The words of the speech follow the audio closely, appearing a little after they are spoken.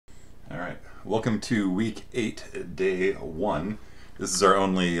Welcome to week 8, day 1. This is our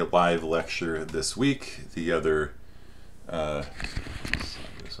only live lecture this week. The other, let's slide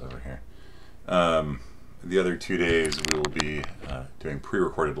this over here. The other 2 days we will be doing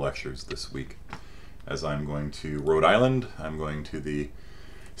pre-recorded lectures this week. As I'm going to Rhode Island, I'm going to the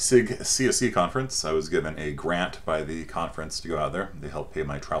SIG CSE conference. I was given a grant by the conference to go out there. They helped pay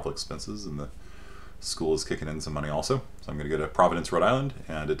my travel expenses, and the school is kicking in some money also. So I'm going to go to Providence, Rhode Island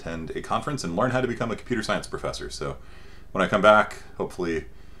and attend a conference and learn how to become a computer science professor. So when I come back, hopefully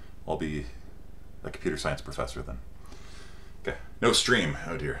I'll be a computer science professor then. Okay, no stream.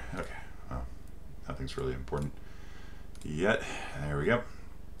 Oh dear. Okay, well, nothing's really important yet. There we go.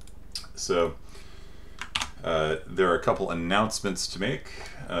 So there are a couple announcements to make.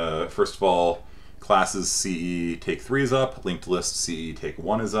 First of all, classes CE Take 3 is up, linked list CE Take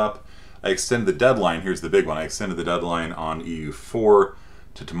 1 is up. I extended the deadline, here's the big one, I extended the deadline on EU4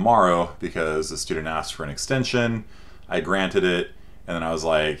 to tomorrow because the student asked for an extension. I granted it, and then I was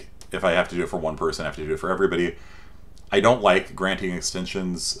like, if I have to do it for one person, I have to do it for everybody. I don't like granting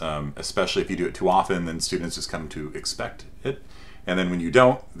extensions, especially if you do it too often, then students just come to expect it. And then when you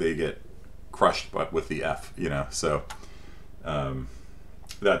don't, they get crushed but with the F, you know. So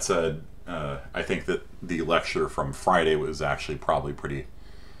that said, I think that the lecture from Friday was actually probably pretty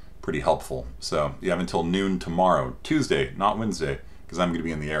helpful. So you have until noon tomorrow, Tuesday, not Wednesday, because I'm going to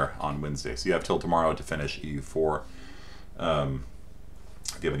be in the air on Wednesday. So you have till tomorrow to finish EU4. If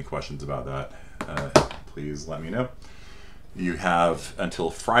you have any questions about that, please let me know. You have until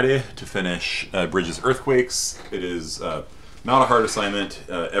Friday to finish Bridges Earthquakes. It is not a hard assignment.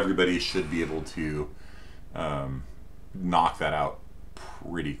 Everybody should be able to knock that out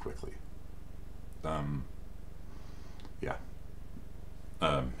pretty quickly. Yeah.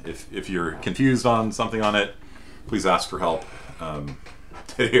 If you're confused on something on it, please ask for help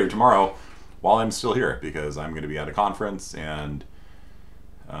today or tomorrow while I'm still here, because I'm going to be at a conference and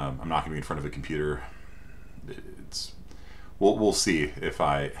I'm not going to be in front of a computer. We'll see if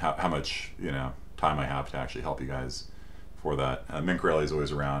how much time I have to actually help you guys for that. Mink Rayleigh is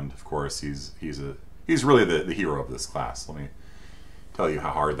always around, of course. He's really the hero of this class. Let me tell you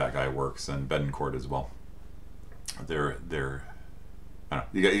how hard that guy works, and Bedencourt as well. They're I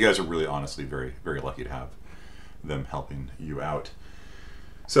don't know, you guys are really honestly very, very lucky to have them helping you out.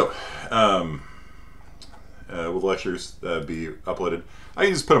 So, will the lectures be uploaded? I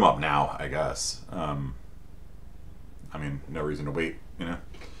can just put them up now, I guess. I mean, no reason to wait, you know.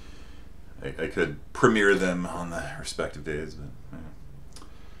 I could premiere them on the respective days,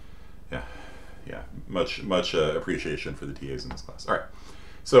 but yeah. Much appreciation for the TAs in this class. All right.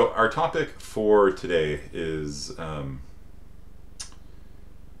 So our topic for today is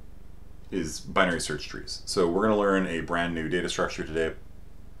binary search trees. So we're going to learn a brand new data structure today.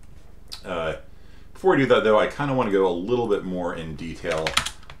 Before we do that, though, I kind of want to go a little bit more in detail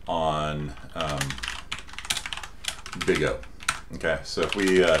on Big O. Okay, so if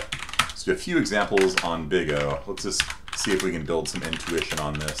we let's do a few examples on Big O. Let's just see if we can build some intuition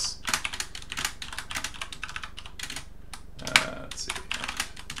on this. Let's see.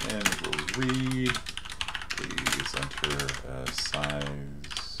 And we'll read. Please enter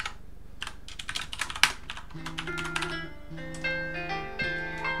size.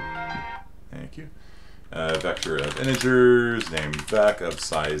 Thank you. Vector of integers named vec of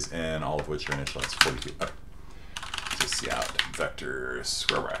size n, all of which are initialized 42. Okay. Just see out vector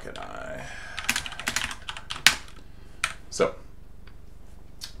square bracket I. So,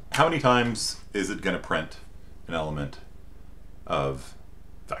 how many times is it going to print an element of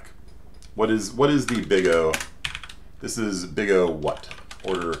vec? What is the Big O? This is Big O what?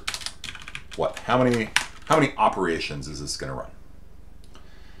 Order what? How many operations is this going to run?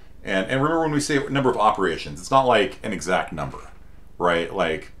 And remember, when we say number of operations, it's not like an exact number, right?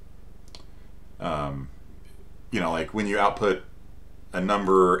 Like, like when you output a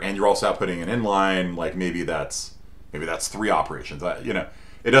number and you're also outputting an inline, like maybe that's 3 operations.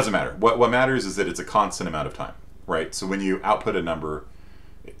 It doesn't matter. What matters is that it's a constant amount of time, right? So when you output a number,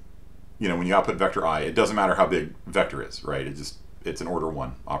 when you output vector I, it doesn't matter how big vector is, right? It's an order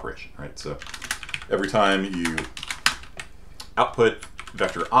 1 operation, right? So every time you output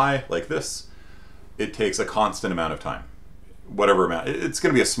vector I like this, it takes a constant amount of time. Whatever amount, it's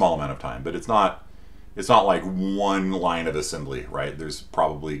going to be a small amount of time, but it's not like one line of assembly, right? There's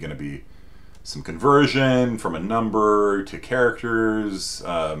probably going to be some conversion from a number to characters.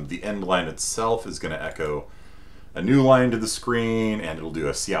 The end line itself is going to echo a new line to the screen, and it'll do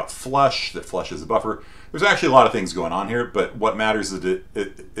a cout flush that flushes a buffer. There's actually a lot of things going on here, but what matters is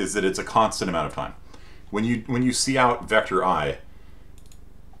that it's a constant amount of time. When you cout vector I,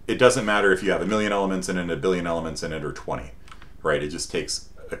 it doesn't matter if you have 1,000,000 elements in it, 1,000,000,000 elements in it, or 20, right? It just takes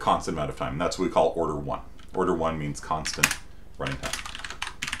a constant amount of time. And that's what we call order 1. Order 1 means constant running time.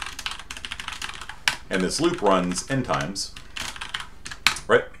 And this loop runs n times,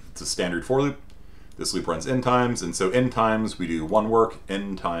 right? It's a standard for loop. This loop runs n times, and so n times we do 1 work.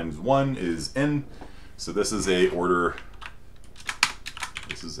 N times 1 is n. So this is an order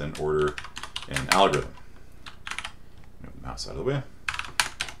n algorithm. Move the mouse out of the way.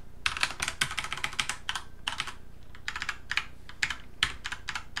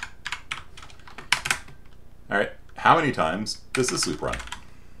 All right, how many times does this loop run?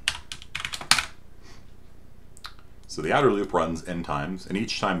 So the outer loop runs n times, and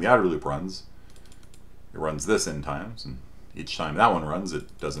each time the outer loop runs, it runs this n times, and each time that one runs,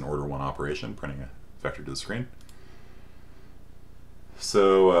 it does an order 1 operation, printing a vector to the screen.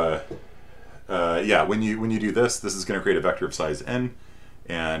 So yeah, when you do this, this is going to create a vector of size n,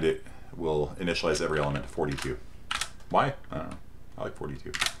 and it will initialize every element to 42. Why? I don't know. I like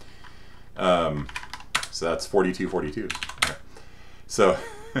 42. So that's 42, 42. All right. So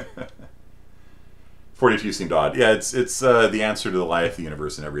 42 seemed odd. Yeah, it's the answer to the life, the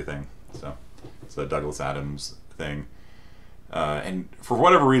universe, and everything. So it's a Douglas Adams thing. And for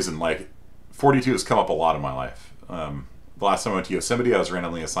whatever reason, like 42 has come up a lot in my life. The last time I went to Yosemite, I was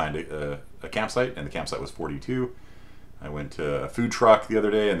randomly assigned a campsite, and the campsite was 42. I went to a food truck the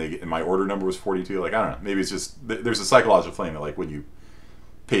other day, and my order number was 42. Like, I don't know. Maybe it's just there's a psychological thing that, like, when you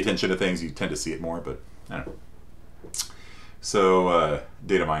pay attention to things, you tend to see it more. But I don't know. So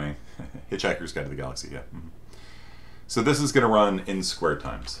data mining, Hitchhiker's Guide to the Galaxy. Yeah. Mm-hmm. So this is going to run n squared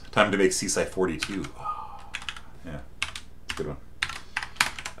times. Time to make CSI 42. Oh, yeah, it's a good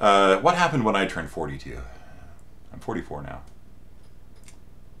one. What happened when I turned 42? I'm 44 now.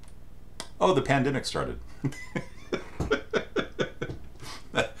 Oh, the pandemic started.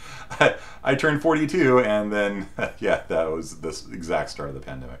 I turned 42, and then, yeah, that was the exact start of the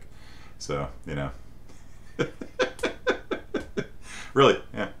pandemic. So, you know. Really,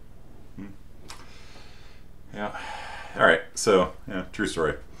 yeah. Yeah. All right, so, yeah, true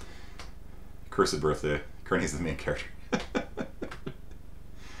story. Cursed birthday. Kearney's the main character.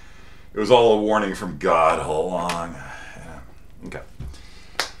 It was all a warning from God all along. Yeah. Okay.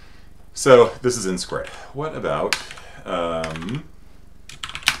 So this is n squared. What about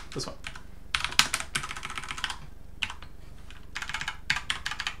this one?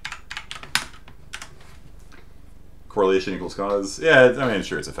 Correlation equals cause. Yeah, I mean,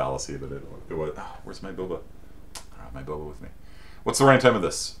 sure, it's a fallacy, but it was. Oh, where's my boba? I don't have my boba with me. What's the running time of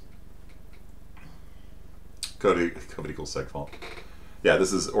this? Code equals segfault. Yeah,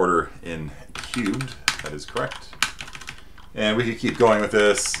 this is order n cubed. That is correct. And we could keep going with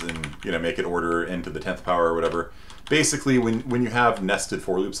this and, you know, make it order n to the 10th power or whatever. Basically, when you have nested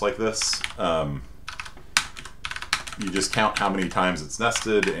for loops like this, you just count how many times it's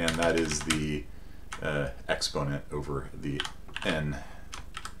nested, and that is the exponent over the n.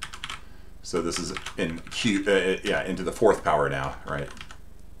 So this is in cube, yeah, into the 4th power now, right?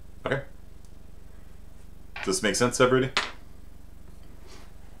 Okay. Does this make sense to everybody?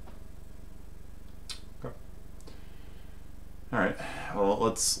 Okay. All right. Well,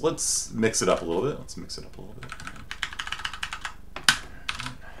 let's mix it up a little bit. Let's mix it up a little bit.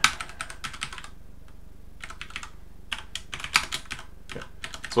 Okay.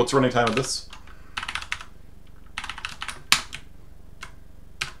 So what's the running time of this?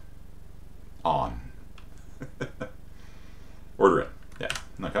 On. Order it. Yeah.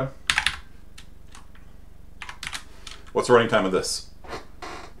 Okay. What's the running time of this?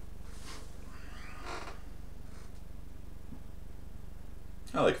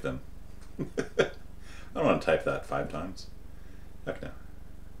 I like them. I don't want to type that 5 times. Heck no.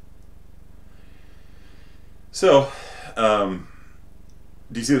 So,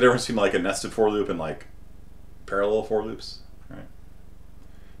 do you see the difference between like a nested for loop and like parallel for loops? Right.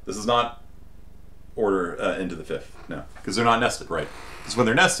 This is not order into the 5th, no, because they're not nested, right? Because when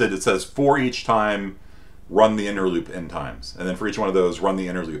they're nested, it says for each time, run the inner loop n times, and then for each one of those, run the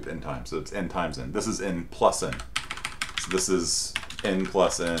inner loop n times. So it's n times n. This is n plus n. So this is n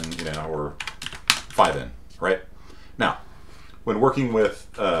plus n, you know, or 5n, right? Now, when working with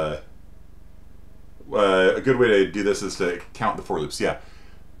a good way to do this is to count the for loops, yeah,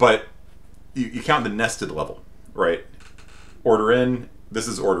 but you count the nested level, right? Order n. This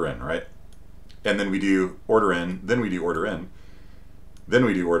is order n, right? And then we do order n, then we do order n, then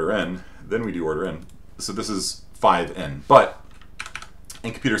we do order n, then we do order n. So this is 5n. But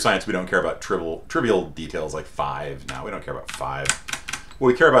in computer science, we don't care about trivial details like 5. Now we don't care about 5. What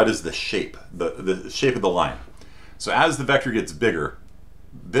we care about is the shape, the shape of the line. So as the vector gets bigger,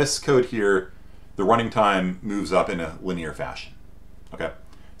 this code here, the running time moves up in a linear fashion. Okay,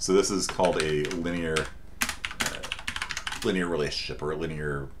 so this is called a linear relationship or a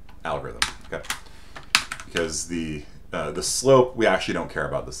linear algorithm. Okay, because the slope, we actually don't care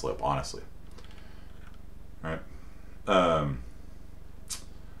about the slope, honestly. All right.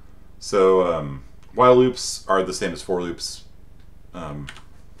 While loops are the same as for loops.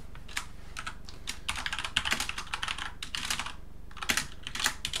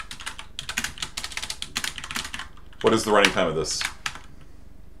 What is the running time of this?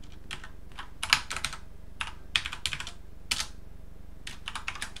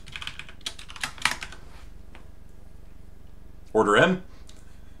 Order n?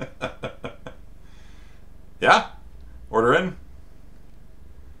 Yeah? Order n?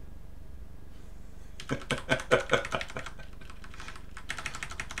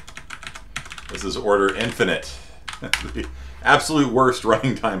 This is order infinite. The absolute worst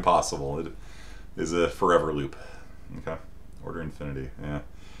running time possible. It is a forever loop. Okay. Order infinity.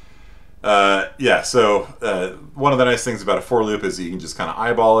 Yeah. Yeah, so one of the nice things about a for loop is you can just kind of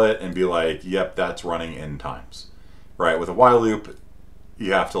eyeball it and be like, yep, that's running n times. Right? With a while loop,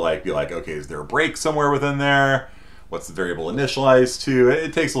 you have to like be like, okay, is there a break somewhere within there? What's the variable initialized to?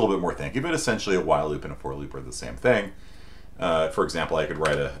 It takes a little bit more thinking, but essentially a while loop and a for loop are the same thing. For example, I could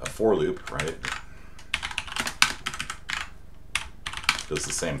write a for loop, right? Does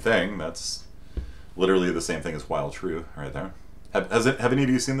the same thing. That's literally the same thing as while true right there. Have any of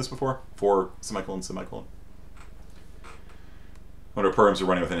you seen this before? For semicolon, semicolon. I wonder if programs are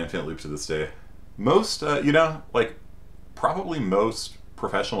running with an infinite loop to this day. Most, you know, like probably most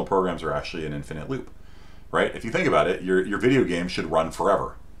professional programs are actually an infinite loop, right? If you think about it, your video game should run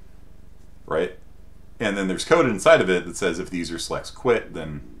forever, right? And then there's code inside of it that says if the user selects quit,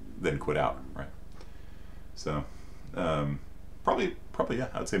 then quit out, right? So probably yeah,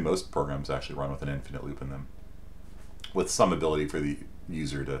 I'd say most programs actually run with an infinite loop in them, with some ability for the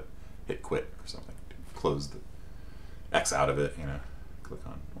user to hit quit or something, to close the X out of it, you know, click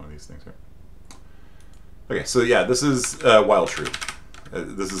on one of these things here. Okay, so yeah, this is while true.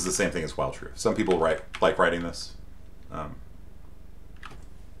 This is the same thing as while true. Some people like writing this.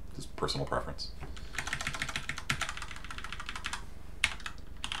 Just personal preference.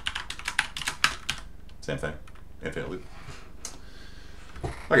 Same thing, infinite loop.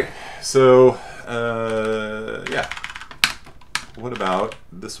 Okay, so yeah. What about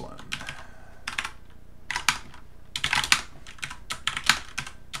this one?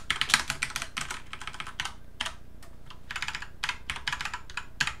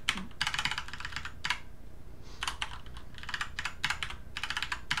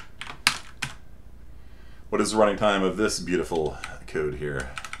 What is the running time of this beautiful code here?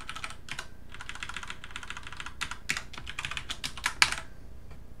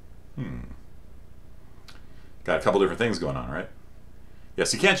 Got a couple different things going on, right?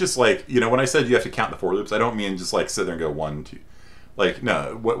 Yes, you can't just like, you know, when I said you have to count the for loops, I don't mean just like sit there and go 1, 2. Like,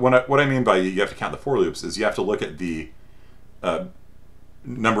 no, what I mean by you have to count the for loops is you have to look at the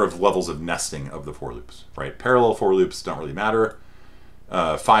number of levels of nesting of the for loops, right? Parallel for loops don't really matter.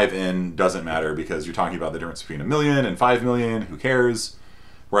 5n doesn't matter because you're talking about the difference between 1 million and 5 million, who cares?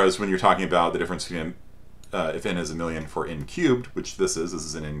 Whereas when you're talking about the difference between if n is 1 million for n cubed, which this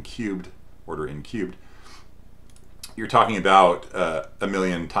is an n cubed, order n cubed, you're talking about 1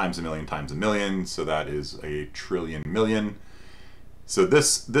 million times 1 million times 1 million, so that is a trillion million. So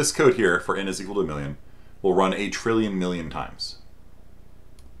this code here for n is equal to 1 million will run a trillion million times.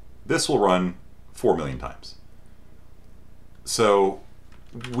 This will run 4 million times. So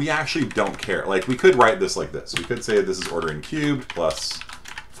we actually don't care. Like, we could write this like this. We could say this is order n cubed plus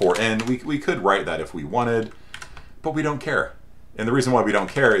 4n. We could write that if we wanted, but we don't care. And the reason why we don't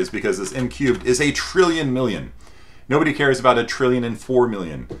care is because this n cubed is a trillion million. Nobody cares about a trillion and 4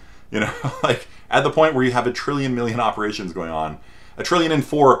 million. You know, like at the point where you have a trillion million operations going on, a trillion and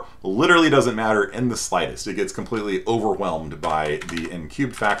 4 literally doesn't matter in the slightest. It gets completely overwhelmed by the n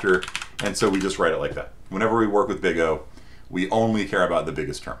cubed factor, and so we just write it like that. Whenever we work with big O, we only care about the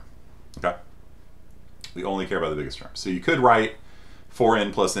biggest term. Okay? We only care about the biggest term. So you could write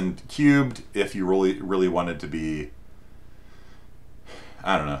 4n plus n cubed if you really wanted to be,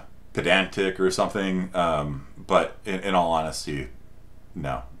 I don't know, pedantic or something, but in all honesty,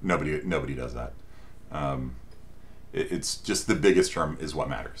 no, nobody does that. It's just the biggest term is what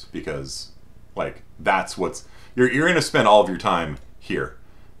matters, because like that's what's you're going to spend all of your time here.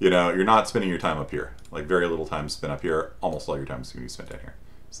 You know, you're not spending your time up here. Like very little time spent up here. Almost all your time is going to be spent down here.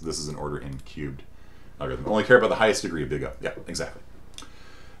 So this is an order n cubed algorithm. Only care about the highest degree of big O. Yeah, exactly.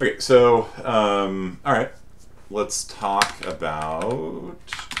 Okay, so all right. let's talk about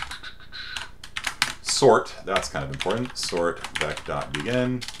sort. That's kind of important. Sort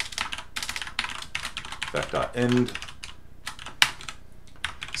vec.begin, vec.end.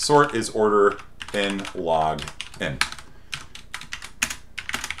 Sort is order n log n.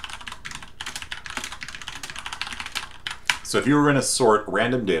 So if you were going to sort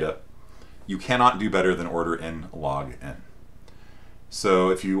random data, you cannot do better than order n log n. So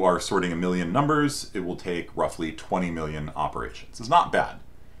if you are sorting 1 million numbers, it will take roughly 20 million operations. It's not bad.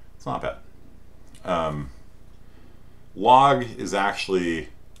 It's not bad. Log is actually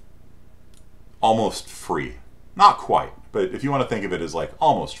almost free. Not quite, but if you want to think of it as like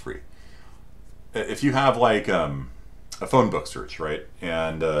almost free. If you have like a phone book search, right?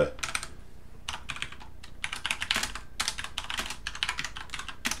 And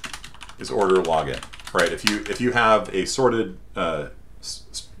is order login, right? If you have a sorted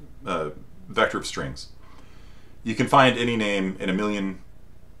vector of strings, you can find any name in 1 million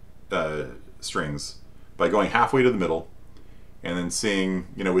strings by going halfway to the middle and then seeing,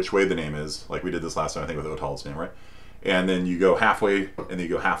 you know, which way the name is, like we did this last time, I think, with Otal's name, right? And then you go halfway, and then you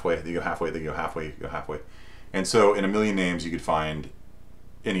go halfway, then you go halfway, then you go halfway, you go halfway. And so in 1 million names, you could find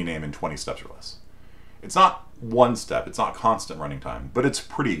any name in 20 steps or less. It's not one step, it's not constant running time, but it's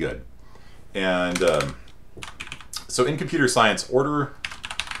pretty good. And so in computer science, order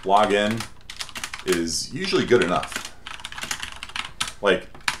login is usually good enough. Like,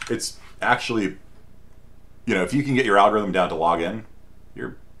 it's actually, you know, if you can get your algorithm down to login,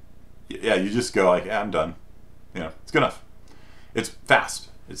 you just go like, yeah, I'm done. You know, it's good enough. It's fast.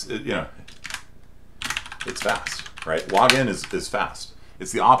 It's fast, right? Login is fast.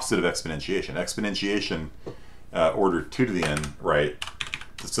 It's the opposite of exponentiation. Exponentiation, order 2 to the n, right?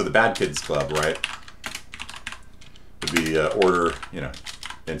 So the bad kids club, right, would be order, you know,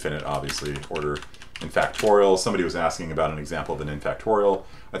 infinite, obviously, order in factorial. Somebody was asking about an example of an in factorial.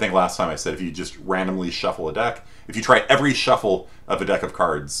 I think last time I said if you just randomly shuffle a deck, if you try every shuffle of a deck of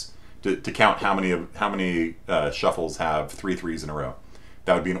cards to count how many shuffles have 3 3s in a row,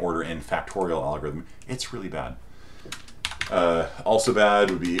 that would be an order in factorial algorithm. It's really bad. Also bad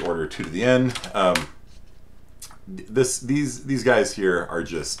would be order 2 to the n. These guys here are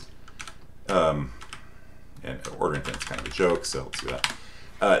just, and order infinite is kind of a joke, so let's do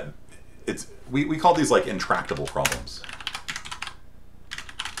that. We call these like intractable problems.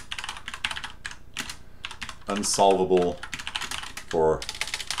 Unsolvable for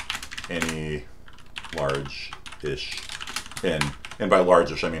any large-ish n. And by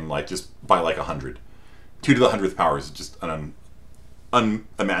large-ish, I mean like just by like 100. 2 to the 100th power is just an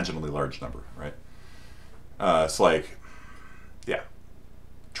unimaginably large number, right? It's like, yeah,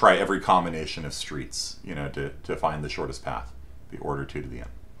 try every combination of streets, you know, to find the shortest path, the order 2 to the n.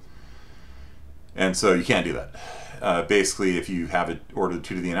 And so you can't do that. Basically, if you have an order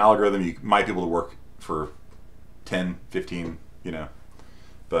 2 to the n algorithm, you might be able to work for 10, 15, you know,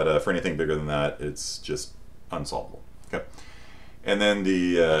 but for anything bigger than that, it's just unsolvable. Okay, and then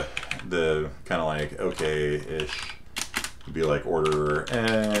the kind of like okay-ish would be like order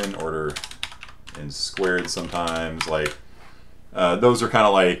n, order n squared sometimes. Like those are kind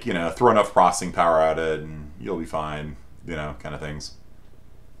of like, you know, throw enough processing power at it and you'll be fine, you know, kind of things.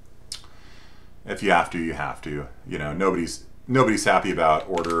 If you have to, you have to. You know, nobody's happy about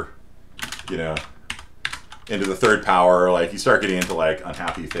order, you know, into the 3rd power. Like you start getting into like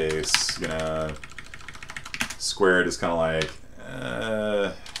unhappy face, you know. Squared is kind of like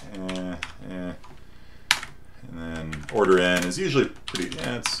and then order n is usually pretty,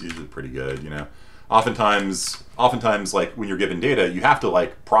 it's usually pretty good, you know. Oftentimes like when you're given data, you have to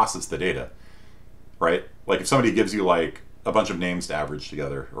like process the data, right? Like if somebody gives you like a bunch of names to average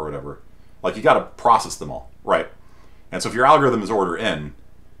together or whatever, like you got to process them all, right? And so if your algorithm is order n,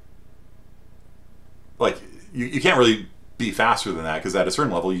 like you can't really be faster than that, because at a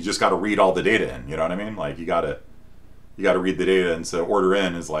certain level you just got to read all the data in, you know what I mean? Like you got to read the data, and so order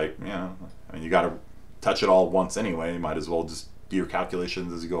n is like, you know, I mean, you got to touch it all once anyway. You might as well just do your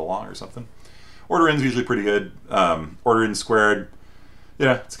calculations as you go along or something. Order n is usually pretty good. Order n squared, you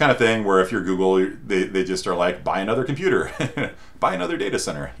know, it's the kind of thing where if you're Google, they just are like, buy another computer, buy another data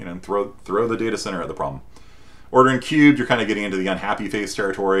center, you know, and throw the data center at the problem. Order n cubed, you're kind of getting into the unhappy face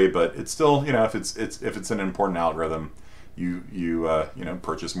territory, but it's still, you know, if it's an important algorithm, you know,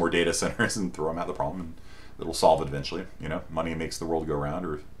 purchase more data centers and throw them at the problem, and it'll solve it eventually. You know, money makes the world go round,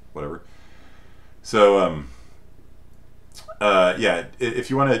 or whatever. So yeah, if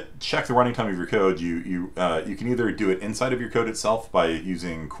you want to check the running time of your code, you can either do it inside of your code itself by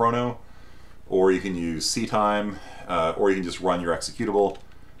using Chrono, or you can use CTime, or you can just run your executable.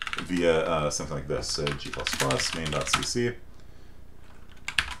 via something like this. So g++ main.cc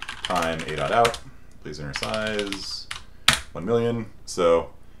time a.out, please enter size 1 million.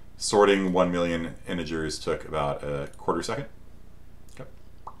 So sorting 1 million integers took about a quarter second. Okay.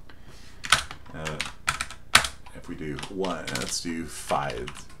 If we do one, let's do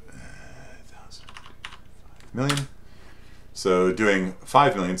 5,000,000. So doing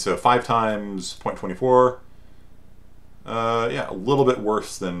 5 million, so 5 times 0.24. Yeah, a little bit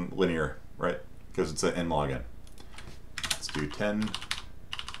worse than linear, right? Because it's an n log n. Let's do 10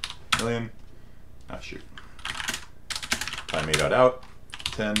 million. Ah, shoot. Time a.out,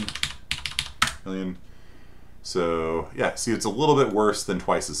 10 million. So yeah, see, it's a little bit worse than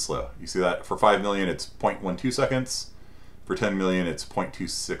twice as slow. You see that for 5 million, it's 0.12 seconds. For 10 million, it's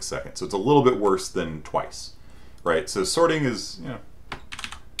 0.26 seconds. So it's a little bit worse than twice, right? So sorting is, you know,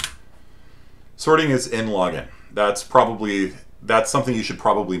 sorting is n log n. That's something you should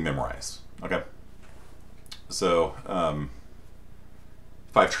probably memorize. Okay. So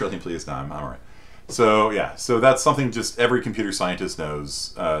 5 trillion, please. No, I'm all right. So yeah, so that's something just every computer scientist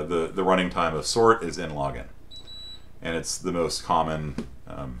knows. The running time of sort is n log n, and it's the most common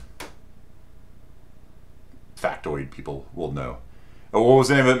factoid people will know. Oh, what was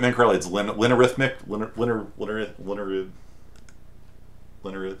the name of it, Menkrel? It's linearithmic.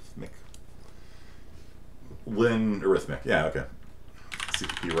 Linearithmic. Yeah, okay.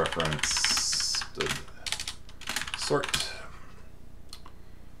 CPP reference sort.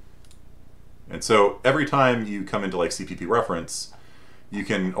 And so every time you come into like CPP reference, you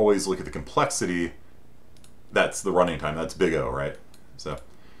can always look at the complexity. That's the running time. That's big O, right? So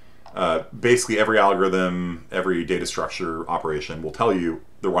basically every algorithm, every data structure operation will tell you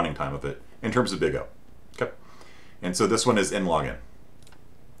the running time of it in terms of big O. Okay. And so this one is n log n.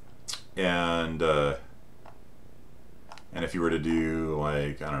 And if you were to do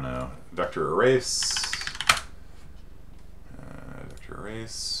like, I don't know, vector erase,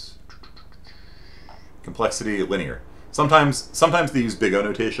 complexity, linear. Sometimes they use big O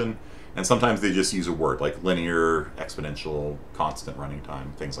notation, and sometimes they just use a word like linear, exponential, constant running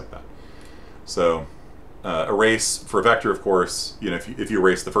time, things like that. So erase for vector, of course, you know, if you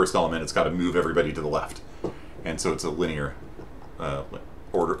erase the first element, it's got to move everybody to the left, and so it's a linear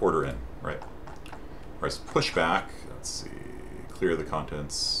order n, right? Whereas pushback, let's see, clear the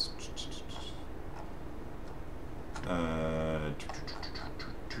contents.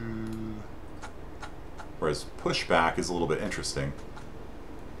 Whereas pushback is a little bit interesting.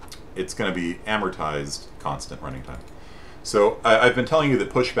 It's going to be amortized constant running time. So I've been telling you that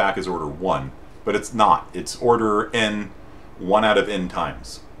pushback is order 1, but it's not. It's order n, 1 out of n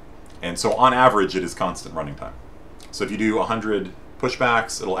times. And so on average, it is constant running time. So if you do 100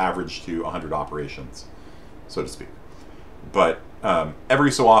 pushbacks, it'll average to 100 operations, so to speak. But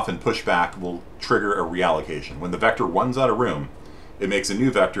every so often, pushback will trigger a reallocation. When the vector runs out of room, it makes a new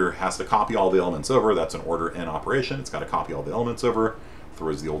vector, has to copy all the elements over. That's an order n operation. It's got to copy all the elements over,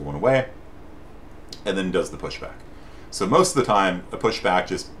 throws the old one away, and then does the pushback. So most of the time, a pushback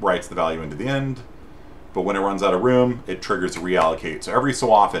just writes the value into the end, but when it runs out of room, it triggers a reallocate. So every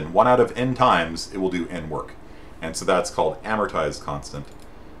so often, 1 out of n times, it will do n work. And so that's called amortized constant,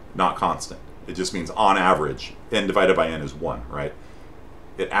 not constant. It just means on average, n divided by n is 1, right?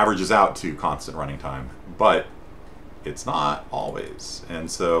 It averages out to constant running time, but it's not always. And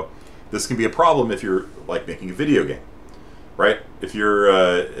so this can be a problem if you're like making a video game, right? If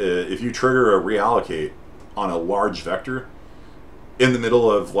you trigger a reallocate on a large vector in the middle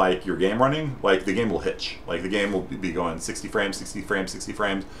of like your game running, like the game will hitch. Like the game will be going 60 frames, 60 frames, 60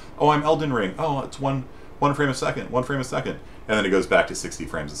 frames. Oh, I'm Elden Ring. Oh, it's one frame a second, 1 frame a second. And then it goes back to 60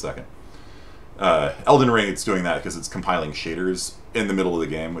 frames a second. Elden Ring, it's doing that because it's compiling shaders in the middle of the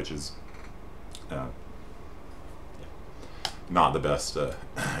game, which is not the best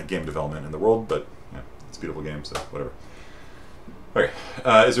game development in the world, but yeah, it's a beautiful game, so whatever. Okay,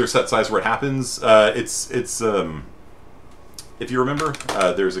 is there a set size where it happens? It's if you remember,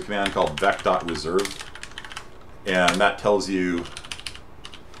 there's a command called vec.reserve, and that tells you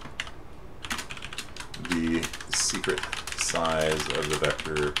the secret size of the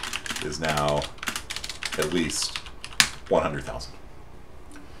vector is now at least 100,000.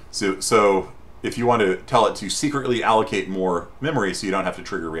 So if you want to tell it to secretly allocate more memory so you don't have to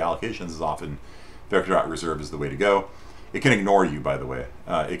trigger reallocations as often, vector.reserve is the way to go. It can ignore you, by the way.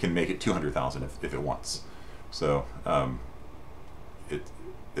 It can make it 200,000 if it wants. So, but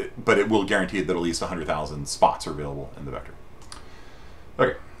it will guarantee that at least 100,000 spots are available in the vector.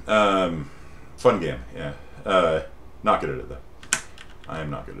 Okay, fun game, yeah. Not good at it, though. I am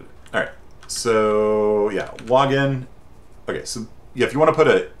not good at it. All right, so yeah, login. Okay, so yeah, if you want to put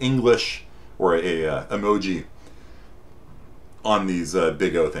an English or a emoji on these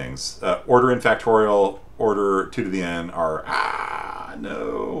big O things, order in factorial, order 2 to the n are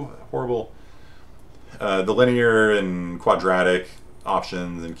no, horrible. The linear and quadratic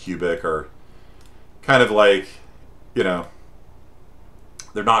options and cubic are kind of like, you know,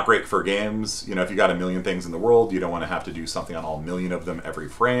 they're not great for games. You know, if you got a million things in the world, you don't want to have to do something on all million of them every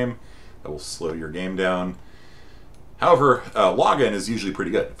frame. That will slow your game down. However, login is usually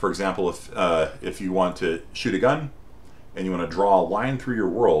pretty good. For example, if you want to shoot a gun and you want to draw a line through your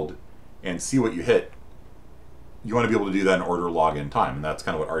world and see what you hit, you want to be able to do that in order login time, and that's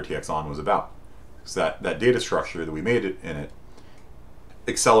kind of what RTX On was about. So that data structure that we made in it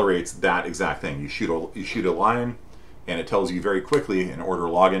accelerates that exact thing. You shoot a line, and it tells you very quickly in order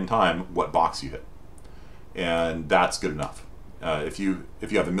login time what box you hit, and that's good enough. If you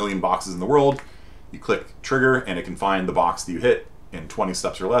have a million boxes in the world, you click trigger, and it can find the box that you hit in 20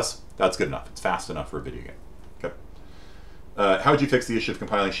 steps or less. That's good enough. It's fast enough for a video game. Okay. How would you fix the issue of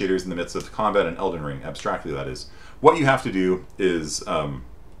compiling shaders in the midst of combat in Elden Ring? Abstractly, that is. What you have to do is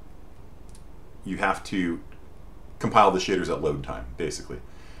you have to compile the shaders at load time, basically.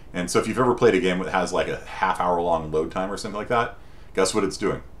 And so if you've ever played a game that has like a half-hour-long load time or something like that, guess what it's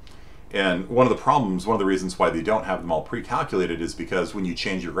doing? And one of the reasons why they don't have them all pre-calculated is because when you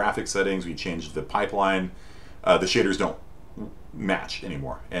change your graphics settings, when you change the pipeline, the shaders don't match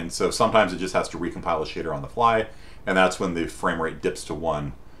anymore. And so sometimes it just has to recompile a shader on the fly, and that's when the frame rate dips to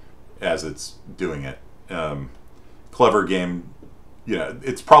 1 as it's doing it. Clever game, you know,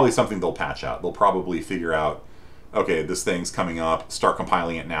 it's probably something they'll patch out. They'll probably figure out, okay, this thing's coming up, start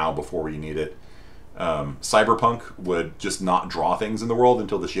compiling it now before you need it. Cyberpunk would just not draw things in the world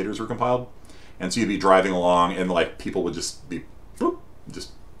until the shaders were compiled. And so you'd be driving along and like people would just be floop,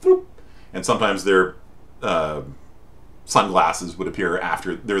 just floop. And sometimes their sunglasses would appear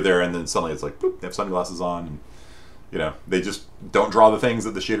after they're there, and then suddenly it's like, boop, they have sunglasses on. And, you know, they just don't draw the things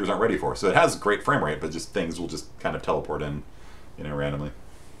that the shaders aren't ready for. So it has great frame rate, but just things will just kind of teleport in, you know, randomly.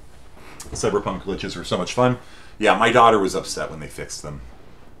 Cyberpunk glitches were so much fun. Yeah, my daughter was upset when they fixed them.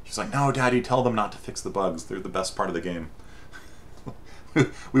 She's like, no, Daddy, tell them not to fix the bugs. They're the best part of the game.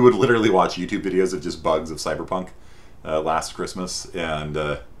 We would literally watch YouTube videos of just bugs of Cyberpunk last Christmas,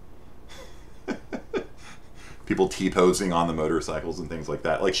 and people T-posing on the motorcycles and things like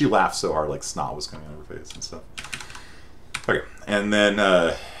that. Like, she laughed so hard, like snot was coming out of her face and stuff. Okay, and then,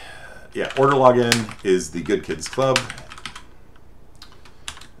 yeah, order login is the Good Kids Club.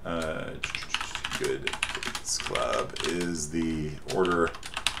 Good Kids Club is the order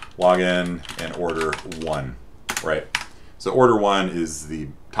login and order 1, right? So order 1 is the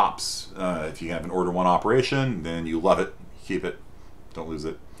tops. If you have an order 1 operation, then you love it, keep it, don't lose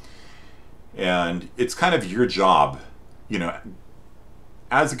it. And it's kind of your job, you know,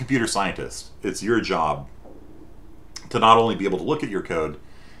 as a computer scientist, it's your job to not only be able to look at your code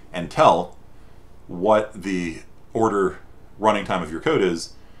and tell what the order running time of your code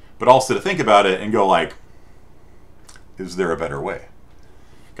is, but also to think about it and go like, is there a better way?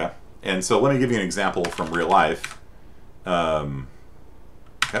 Okay. And so let me give you an example from real life.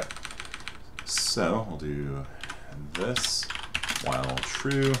 Okay. So we'll do this while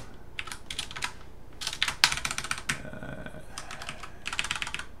true.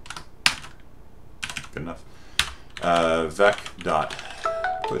 Good enough.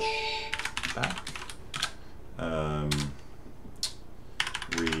 Vec.push back.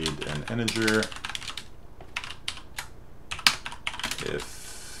 Read an integer if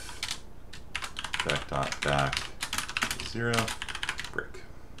vec.back is 0, brick.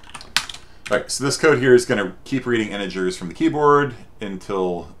 All right, so this code here is going to keep reading integers from the keyboard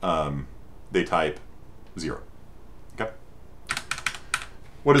until they type 0. Okay.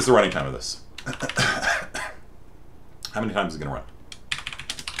 What is the running time of this? How many times is it going to run?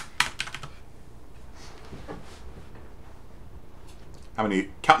 How many,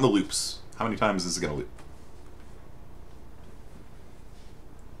 counting the loops, how many times is it going to loop?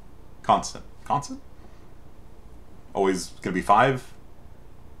 Constant. Constant? Always going to be 5?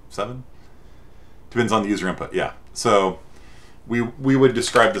 7? Depends on the user input, yeah. So we would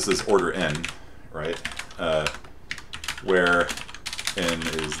describe this as order n, right? Where n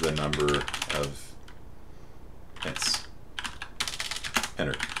is the number of hints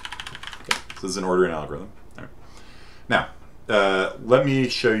entered. Okay, so this is an order n algorithm. All right. Now, let me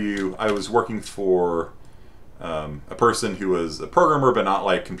show you. I was working for a person who was a programmer, but not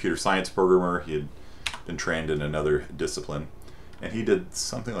like computer science programmer. He had been trained in another discipline, and he did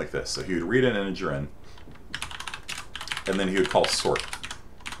something like this. So he would read an integer n, and then he would call sort.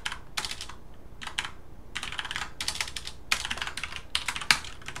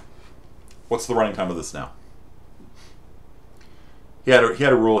 What's the running time of this now? He had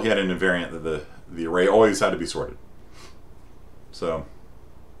a rule, he had an invariant that the array always had to be sorted. So,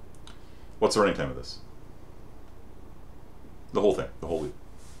 what's the running time of this? The whole thing, the whole loop.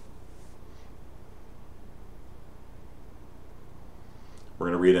 We're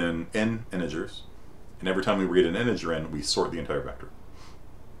going to read in n integers, and every time we read an integer in, we sort the entire vector.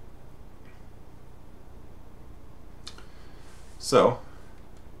 So,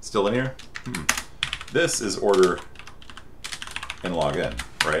 still linear? This is order n log n,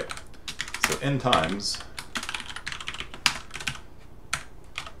 right? So n times,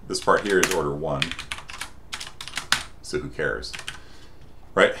 this part here is order 1, so who cares,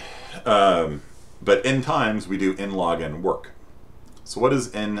 right? But n times we do n log n work. So what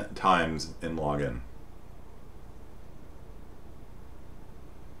is n times n log n?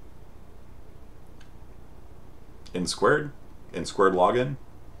 N squared? N squared log n?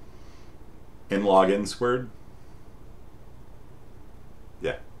 N log n squared?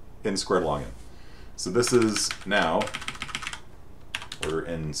 Yeah, n squared log n. So this is now order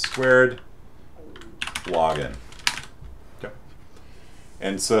n squared log n. Okay.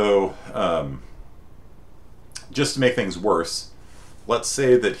 And so just to make things worse, let's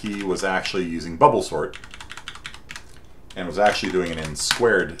say that he was actually using bubble sort and was actually doing an n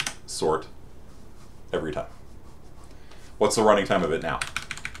squared sort every time. What's the running time of it now?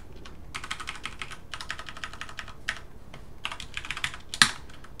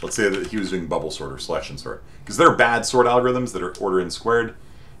 Let's say that he was doing bubble sort or selection sort. Because there are bad sort algorithms that are order n squared.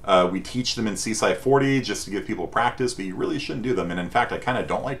 We teach them in CSci 40 just to give people practice, but you really shouldn't do them. And in fact, I kind of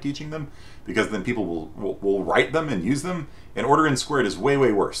don't like teaching them because then people will write them and use them. And order n squared is way,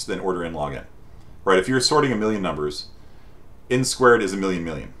 way worse than order n log n. Right? If you're sorting a million numbers, n squared is a million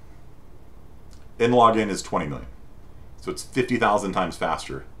million. N log n is 20 million. So it's 50,000 times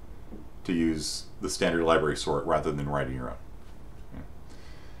faster to use the standard library sort rather than writing your own.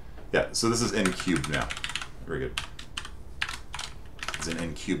 Yeah, so this is n cubed now. Very good. It's an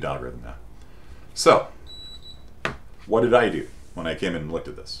n cubed algorithm now. So, what did I do when I came in and looked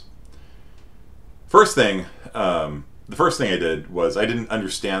at this? First thing, the first thing I did was I didn't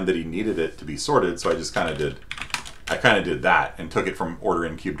understand that he needed it to be sorted, so I just kind of did that and took it from order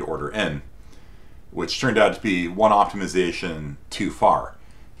n cubed to order n, which turned out to be one optimization too far.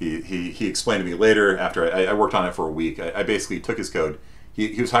 He explained to me later, after I worked on it for a week, I basically took his code.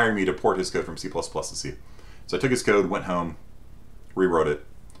 He was hiring me to port his code from C++ to C. So I took his code, went home, rewrote it,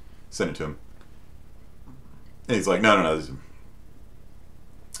 sent it to him. And he's like, no,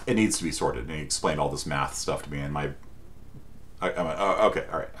 it needs to be sorted. And he explained all this math stuff to me, and I went, oh, okay,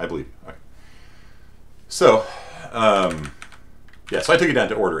 all right, I believe you. Okay. So, yeah, so I took it down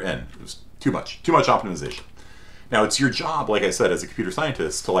to order n. It was too much optimization. Now, it's your job, like I said, as a computer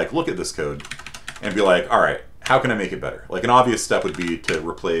scientist, to like look at this code and be like, all right, how can I make it better? Like an obvious step would be to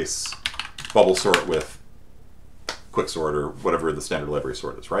replace bubble sort with quicksort or whatever the standard library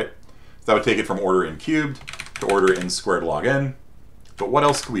sort is, right? So that would take it from order n cubed to order n squared log n. But what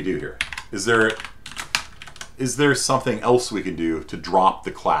else can we do here? Is there something else we can do to drop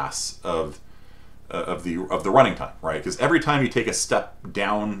the class of the running time, right? Because every time you take a step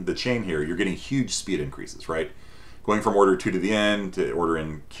down the chain here, you're getting huge speed increases, right? Going from order 2 to the n, to order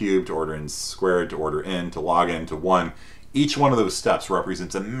n cubed, to order n squared, to order n, to log n, to 1. Each one of those steps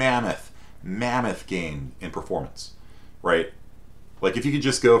represents a mammoth gain in performance, right? Like if you could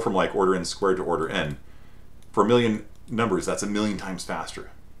just go from like order n squared to order n, for a million numbers, that's a million times faster,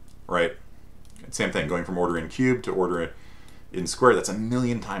 right? And same thing, going from order n cubed to order n squared, that's a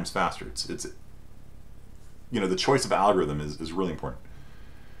million times faster. It's you know, the choice of algorithm is really important.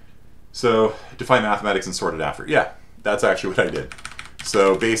 So define mathematics and sort it after. Yeah, that's actually what I did.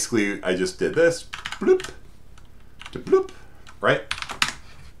 So basically, I just did this, bloop, to bloop, right?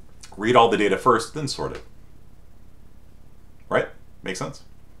 Read all the data first, then sort it. Right? Make sense?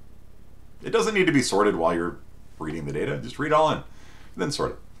 It doesn't need to be sorted while you're reading the data. Just read all in, then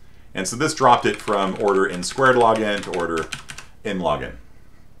sort it. And so this dropped it from order n squared log n to order n log n.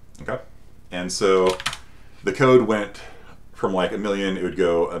 Okay? And so the code went from like a million, it would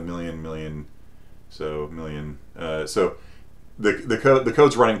go a million, so million. So the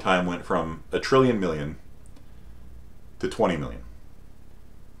code's running time went from a trillion million to 20 million.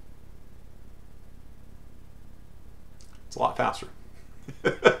 It's a lot faster,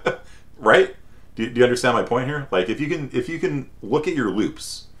 right? Do you understand my point here? Like if you can look at your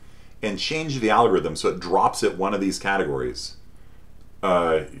loops and change the algorithm so it drops at one of these categories,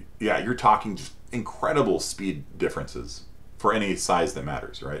 yeah, you're talking just incredible speed differences for any size that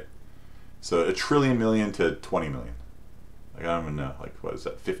matters, right? So a trillion million to 20 million. Like, I don't even know. Like, what is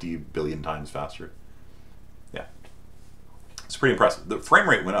that? 50 billion times faster. Yeah, it's pretty impressive. The frame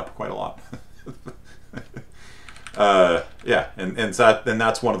rate went up quite a lot. Yeah, and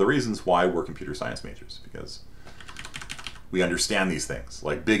that's one of the reasons why we're computer science majors, because we understand these things.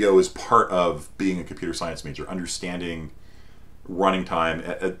 Like, Big O is part of being a computer science major, understanding running time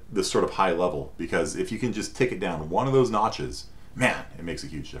at this sort of high level, because if you can just tick it down one of those notches, man, it makes a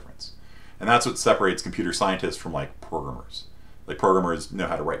huge difference. And that's what separates computer scientists from, like, programmers. Like, programmers know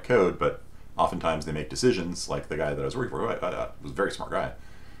how to write code, but oftentimes they make decisions, like the guy that I was working for, was a very smart guy,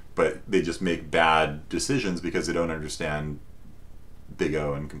 but they just make bad decisions because they don't understand Big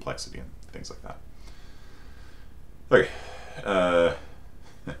O and complexity and things like that. Okay. All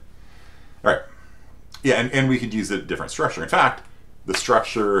right. Yeah, and we could use a different structure. In fact, the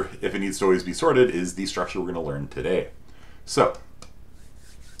structure, if it needs to always be sorted, is the structure we're going to learn today. So,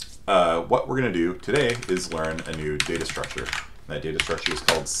 what we're going to do today is learn a new data structure. That data structure is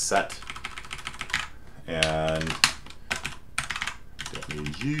called set. And don't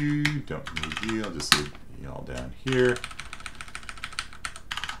need you, I'll just leave you all down here.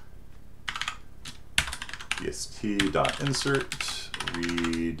 bst.insert,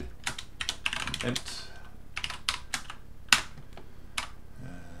 read int.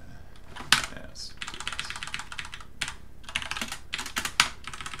 Yes.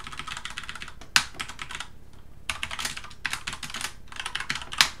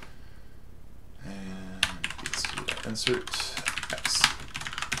 And bst.insert x.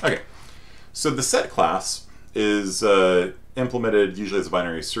 Okay, so the set class is implemented usually as a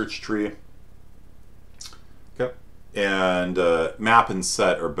binary search tree. Okay, and map and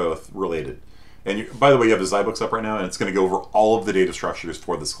set are both related. And you, by the way, you have the Zybooks up right now, and it's going to go over all of the data structures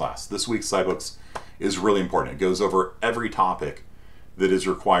for this class. This week's Zybooks is really important. It goes over every topic that is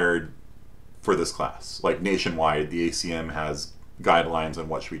required for this class. Like nationwide, the ACM has guidelines on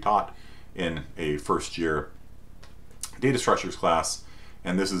what should be taught in a first-year data structures class,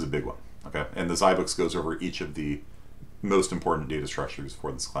 and this is a big one. Okay, and the Zybooks goes over each of the most important data structures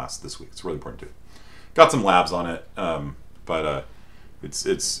for this class this week. It's really important too. Got some labs on it, but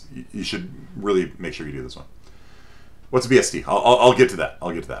you should really make sure you do this one. What's BST? I'll get to that.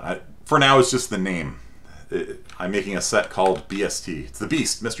 I'll get to that. For now, it's just the name. I'm making a set called BST. It's the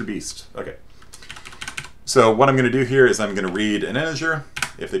Beast, Mr. Beast. Okay. So what I'm going to do here is I'm going to read an integer.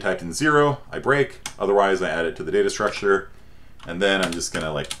 If they typed in 0, I break. Otherwise, I add it to the data structure. And then I'm just going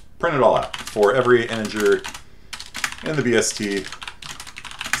to like print it all out for every integer in the BST.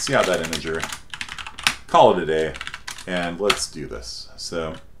 See out that integer. Call it a day. And let's do this.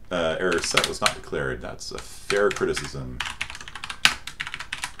 So error set was not declared. That's a fair criticism.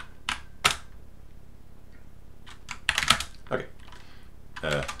 Okay.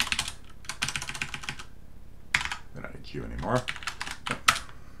 I don't need you anymore.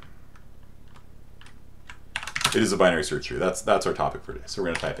 It is a binary search tree. That's our topic for today. So we're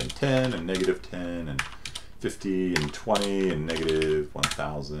going to type in 10 and -10 and 50 and 20 and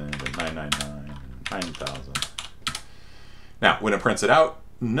 -1000 and 999 and 9000. Now, when it prints it out,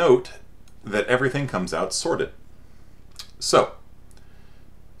 note that everything comes out sorted. So,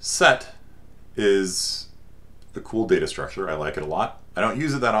 set is a cool data structure. I like it a lot. I don't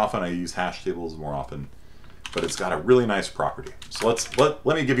use it that often. I use hash tables more often, but it's got a really nice property. So let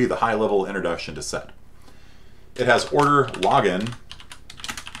me give you the high-level introduction to set. It has order login,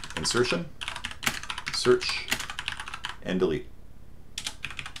 insertion, search, and delete.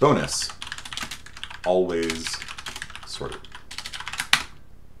 Bonus, always sorted.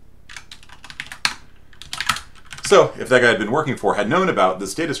 So if that guy had been working for, had known about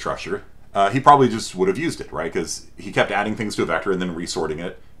this data structure, he probably just would have used it, right? Because he kept adding things to a vector and then resorting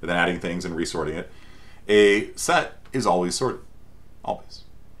it, and then adding things and resorting it. A set is always sorted, always.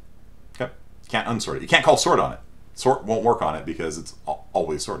 Okay, can't unsort it. You can't call sort on it. Sort won't work on it because it's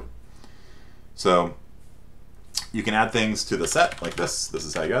always sorted. So you can add things to the set like this. This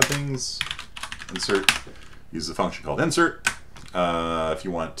is how you add things. Insert. Use a function called insert. If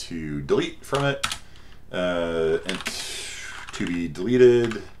you want to delete from it, int to be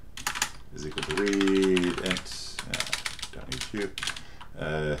deleted is equal to read int. Don't need you.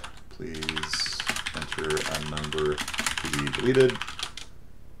 Please enter a number to be deleted.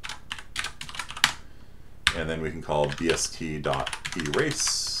 And then we can call bst.erase.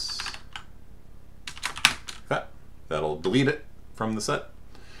 Okay. That'll delete it from the set.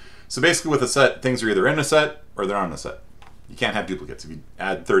 So basically with a set, things are either in a set or they're not in a set. You can't have duplicates. If you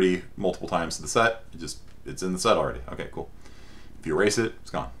add 30 multiple times to the set, it's in the set already. Okay, cool. If you erase it,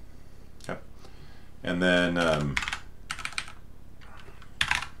 it's gone. Okay. And then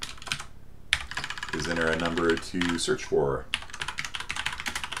is enter a number to search for.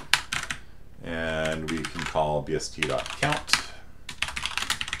 And we can call bst.count.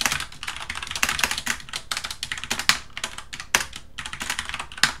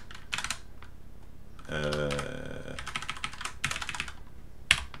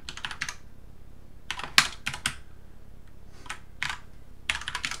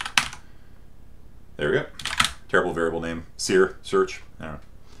 There we go. Terrible variable name. Sear search. I don't know.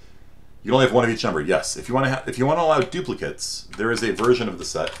 You can only have one of each number. Yes. If you want to allow duplicates, there is a version of the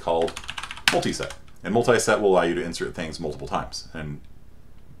set called multiset. And multiset will allow you to insert things multiple times. And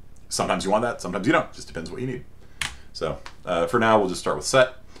sometimes you want that, sometimes you don't. Just depends what you need. So for now, we'll just start with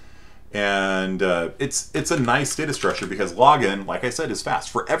set. And it's a nice data structure because login, like I said, is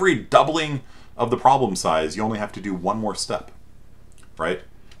fast. For every doubling of the problem size, you only have to do one more step, right?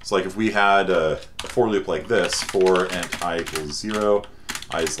 So like if we had a for loop like this, for int I equals 0,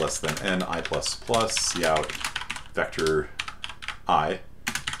 I is less than n, I plus plus, cout vector I.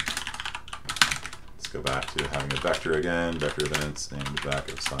 Let's go back to having a vector again, vector events, named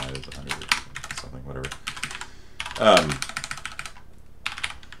back of size 100 or something, whatever.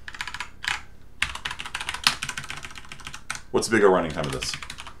 What's the big O running time of this?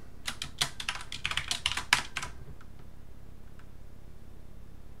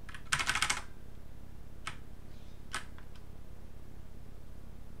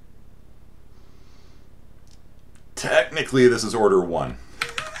 Technically, this is order 1.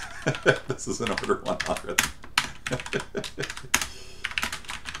 This is an order 1 algorithm.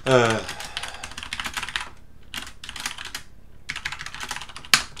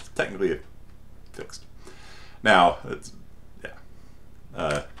 It's technically fixed. Now, it's,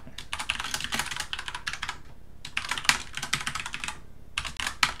 yeah.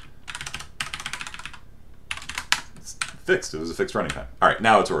 It's fixed. It was a fixed running time. All right,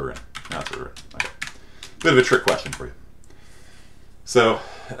 now it's ordering. Now it's ordering. Okay. Bit of a trick question for you. So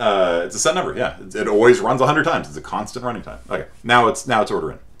it's a set number, yeah. It always runs 100 times. It's a constant running time. Okay, now it's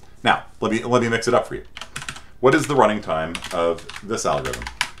ordering. Now let me mix it up for you. What is the running time of this algorithm?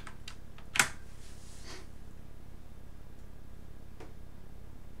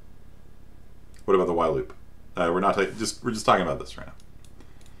 What about the while loop? We're just talking about this right now.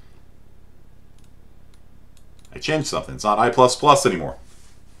 I changed something. It's not I plus plus anymore.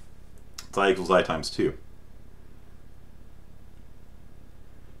 It's I equals I times 2.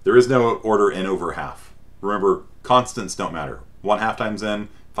 There is no order n over half. Remember, constants don't matter. 1/2 times n,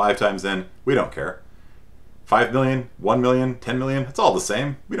 5 times n, we don't care. 5 million, 1 million, 10 million, it's all the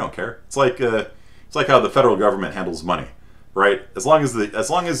same. We don't care. It's like how the federal government handles money, right? As long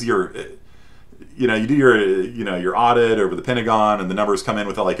as you're, you do your audit over the Pentagon and the numbers come in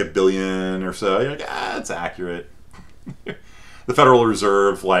with like $1 billion or so, you're like, it's accurate. The Federal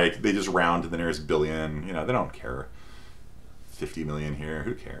Reserve, like, they just round to the nearest billion. They don't care. 50 million here,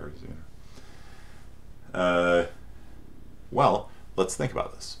 who cares? Well, let's think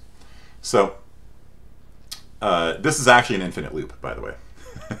about this. So, this is actually an infinite loop, by the way.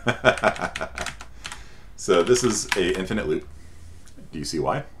 So this is an infinite loop. Do you see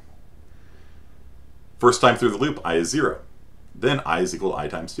why? First time through the loop, I is 0. Then I is equal to I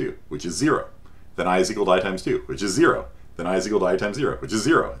times 2, which is 0. Then I is equal to I times 2, which is 0. Then I is equal to I times 0, which is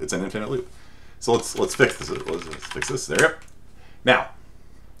 0. It's an infinite loop. So let's fix this. Let's fix this. There. Now,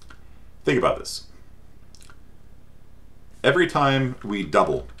 think about this. Every time we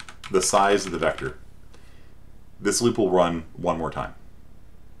double the size of the vector, this loop will run one more time,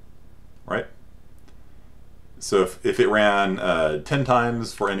 right? So if it ran 10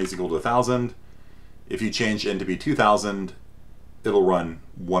 times for n is equal to 1,000, if you change n to be 2,000, it'll run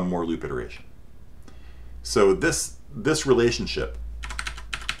one more loop iteration. So this relationship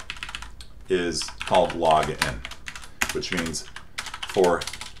is called log n, which means for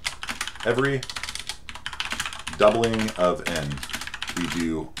every doubling of n, we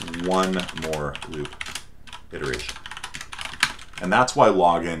do one more loop iteration. And that's why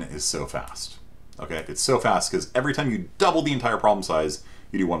log n is so fast. Okay, it's so fast because every time you double the entire problem size,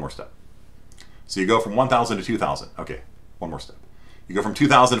 you do one more step. So you go from 1,000 to 2,000. Okay, one more step. You go from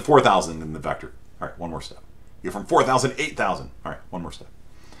 2,000 to 4,000 in the vector. All right, one more step. You go from 4,000 to 8,000. All right, one more step.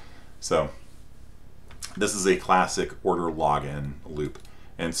 So this is a classic order log n loop.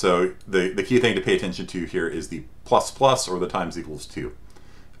 And so the key thing to pay attention to here is the plus plus or the times equals 2.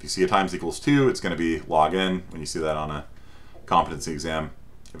 If you see a times equals 2, it's going to be log n when you see that on a competency exam.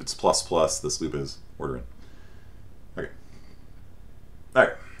 If it's plus plus, this loop is order n. Okay. All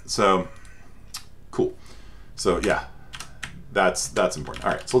right. So cool. So yeah, that's important.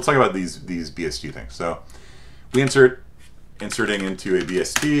 All right. So let's talk about these BST things. So we inserting into a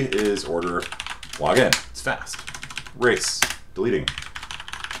BST is order log in. It's fast. Erase, deleting.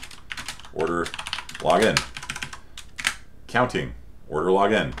 Order, log in. Counting, order,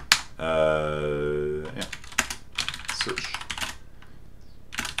 log in. Yeah. Search,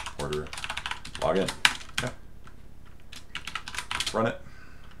 order, log in. Yeah. Run it.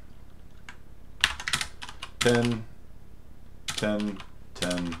 10, 10,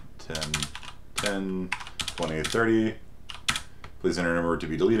 10, 10, 10, 20, 30. Please enter number to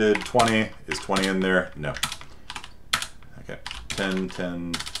be deleted. 20. Is 20 in there? No. Okay. 10,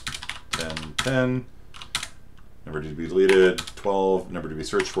 10, 10, 10. Number to be deleted. 12. Number to be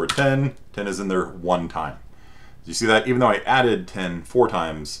searched for. 10. 10 is in there one time. Do you see that? Even though I added 10 4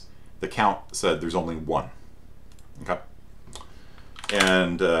 times, the count said there's only one. Okay.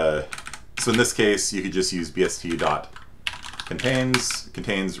 And so in this case, you could just use bst.contains.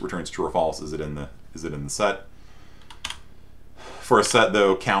 Contains returns true or false. Is it in the set? For a set,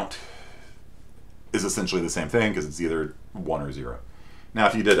 though, count is essentially the same thing because it's either 1 or 0. Now,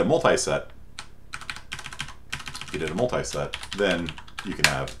 if you did a multi-set, then you can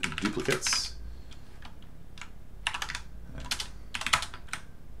have duplicates.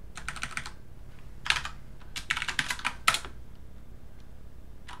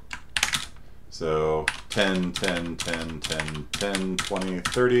 So 10, 10, 10, 10, 10, 20,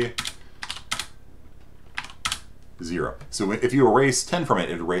 30, 0. So if you erase 10 from it,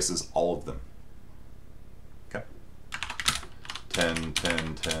 it erases all of them. Okay. 10,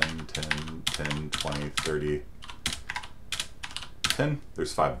 10, 10, 10, 10, 20, 30, 10.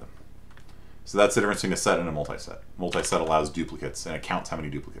 There's 5 of them. So that's the difference between a set and a multi-set. Multi-set allows duplicates, and it counts how many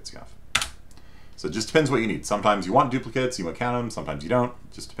duplicates you have. So it just depends what you need. Sometimes you want duplicates, you want to count them. Sometimes you don't.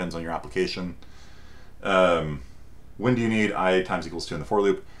 It just depends on your application. When do you need I times equals 2 in the for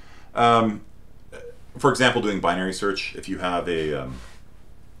loop? For example, doing binary search, if you have a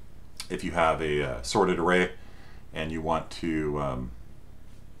sorted array and you want to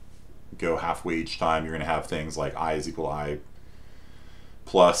go halfway each time, you're going to have things like I is equal to I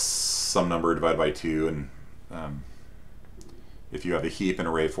plus some number divided by 2. And if you have a heap in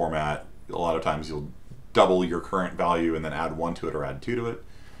array format, a lot of times you'll double your current value and then add 1 to it or add 2 to it.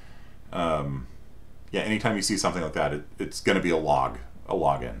 Yeah, anytime you see something like that, it's going to be a log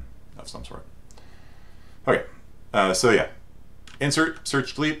in of some sort. Okay, so yeah, insert,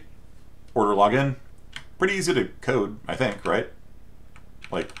 search, delete, order, login. Pretty easy to code, I think, right?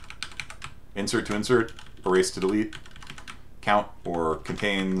 Like insert to insert, erase to delete, count or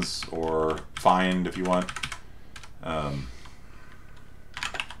contains or find if you want.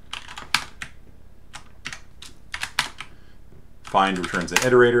 Find returns an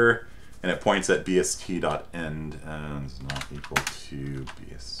iterator, and it points at bst.end, and is not equal to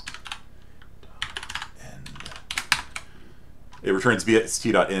bst.end. It returns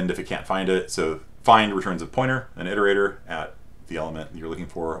bst.end if it can't find it. So find returns a pointer, an iterator at the element you're looking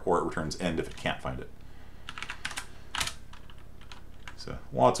for, or it returns end if it can't find it. So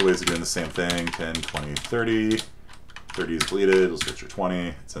lots of ways of doing the same thing. 10, 20, 30. 30 is deleted. It'll search for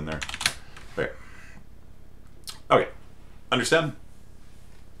 20. It's in there. Okay. Okay. Understand?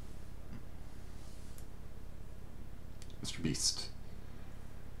 Mr. Beast.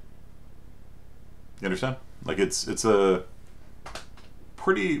 You understand? Like it's a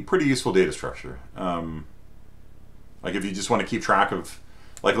pretty useful data structure. Like if you just want to keep track of,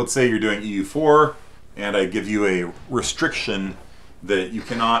 like let's say you're doing EU4 and I give you a restriction that you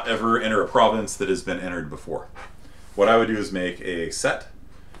cannot ever enter a province that has been entered before. What I would do is make a set,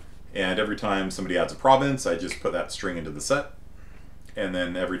 and every time somebody adds a province, I just put that string into the set. And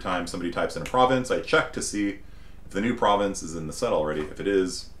then every time somebody types in a province, I check to see if the new province is in the set already. If it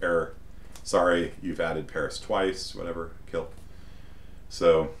is, error. Sorry, you've added Paris twice, whatever, kill.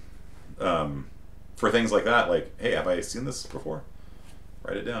 So for things like that, like, hey, have I seen this before?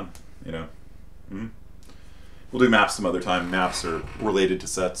 Write it down, you know. Mm-hmm. We'll do maps some other time. Maps are related to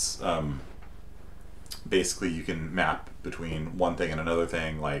sets. Basically, you can map between one thing and another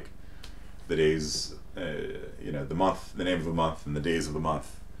thing, like the days, you know, the month, the name of a month, and the days of the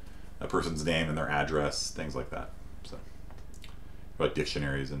month, a person's name and their address, things like that. So, about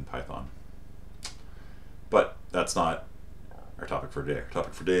dictionaries in Python. But that's not our topic for today. Our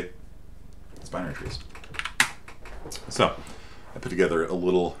topic for today is binary trees. So, I put together a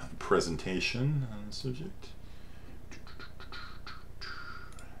little presentation on the subject.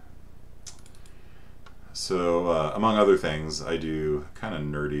 So, among other things, I do kind of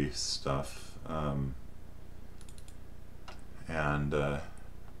nerdy stuff. And I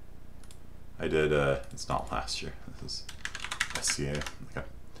did, it's not last year, this is SCA. Okay.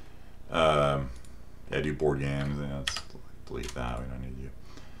 Yeah, I do board games. Yeah, let's delete that, we don't need you.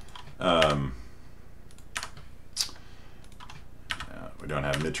 We don't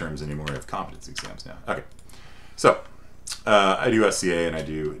have midterms anymore. We have competency exams now. Okay. So, I do SCA and I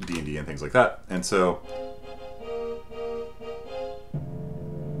do D&D and things like that. And so,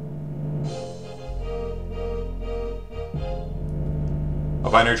 a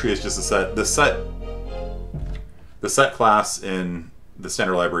binary tree is just a set. The set class in the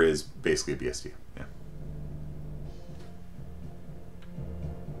standard library is basically a BSD. Yeah.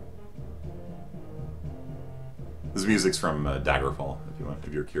 This music's from Daggerfall,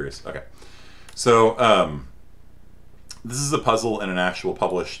 if you're curious. Okay. So, this is a puzzle in an actual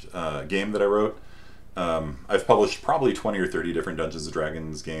published game that I wrote. I've published probably 20 or 30 different Dungeons &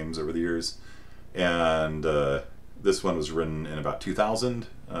 Dragons games over the years. And this one was written in about 2000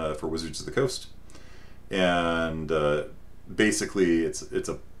 for Wizards of the Coast. And basically, this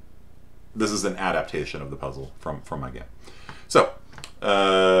is an adaptation of the puzzle from my game. So,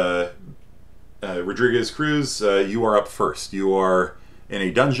 Rodriguez Cruz, you are up first. You are in a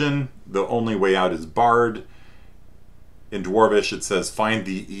dungeon. The only way out is barred. In Dwarvish, it says, find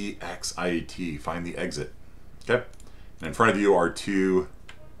the EXIT, find the exit. Okay? And in front of you are two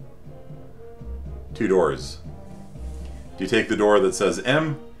doors. Do you take the door that says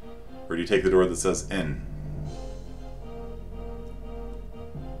M, or do you take the door that says N?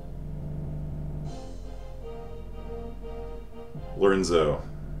 Lorenzo.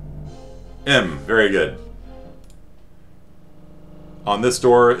 M, very good. On this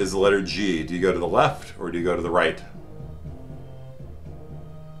door is the letter G. Do you go to the left, or do you go to the right?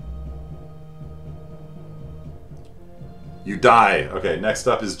 You die. Okay, next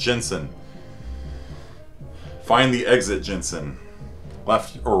up is Jensen. Find the exit, Jensen.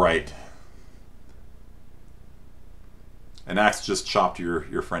 Left or right? An axe just chopped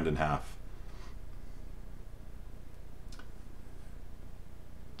your friend in half.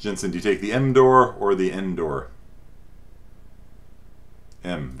 Jensen, do you take the M door or the N door?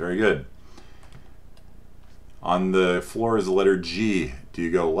 M, very good. On the floor is the letter G. Do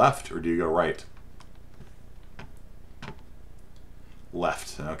you go left or do you go right?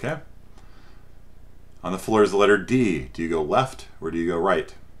 Left, okay. On the floor is the letter D. Do you go left or do you go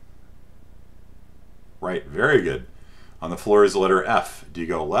right? Right, very good. On the floor is the letter F. Do you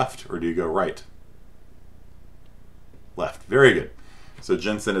go left or do you go right? Left, very good. So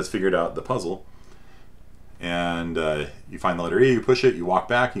Jensen has figured out the puzzle. And you find the letter E, you push it, you walk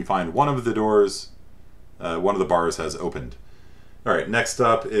back, you find one of the doors, one of the bars has opened. All right, next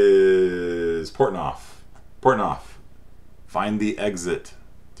up is Portnoff. Portnoff. Find the exit.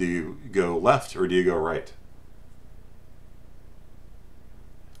 Do you go left or do you go right?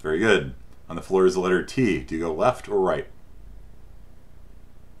 Very good. On the floor is the letter T. Do you go left or right?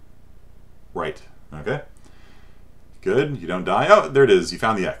 Right. Okay. Good. You don't die. Oh, there it is. You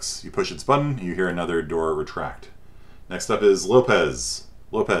found the X. You push its button. You hear another door retract. Next up is Lopez.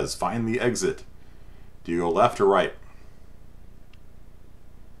 Lopez, find the exit. Do you go left or right?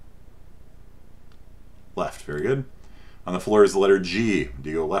 Left. Very good. On the floor is the letter G.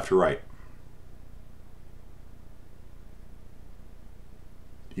 Do you go left or right?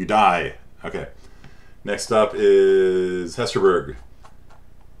 You die. Okay. Next up is Hesterberg.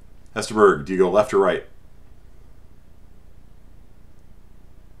 Hesterberg, do you go left or right?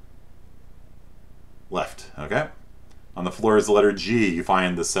 Left. Okay. On the floor is the letter G. You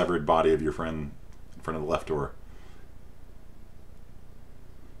find the severed body of your friend in front of the left door.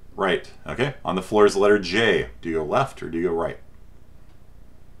 Right. Okay. On the floor is the letter J. Do you go left or do you go right?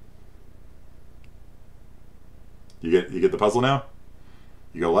 You get the puzzle now?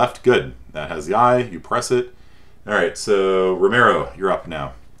 You go left. Good. That has the I. You press it. All right. So Romero, you're up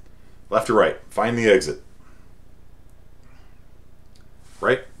now. Left or right? Find the exit.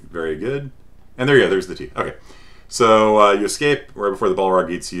 Right. Very good. And there you go. There's the T. Okay. So you escape right before the Balrog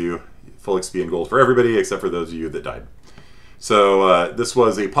eats you. Full XP and gold for everybody except for those of you that died. So this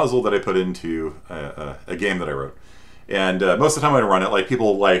was a puzzle that I put into a game that I wrote. And most of the time when I run it, like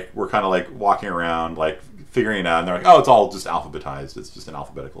people were kind of like walking around, like figuring it out, and they're like, "Oh, it's all just alphabetized. It's just an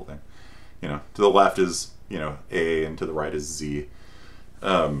alphabetical thing." You know, to the left is A, and to the right is Z.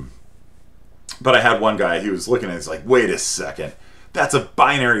 But I had one guy, he was looking at it, he's like, "Wait a second, that's a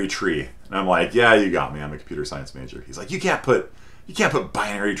binary tree." And I'm like, "Yeah, you got me. I'm a computer science major." He's like, "You can't put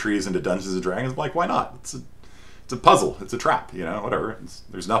binary trees into Dungeons and Dragons." I'm like, "Why not? It's a puzzle. It's a trap. Whatever.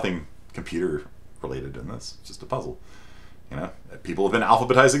 There's nothing computer related in this. It's just a puzzle. People have been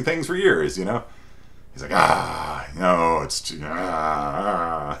alphabetizing things for years. He's like, no, it's too,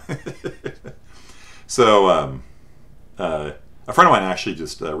 So, a friend of mine actually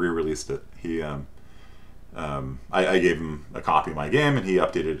just re-released it. He, I gave him a copy of my game, and he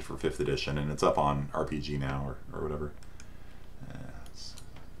updated it for 5th edition, and it's up on RPG now or whatever.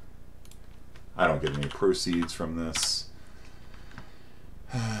 I don't get any proceeds from this.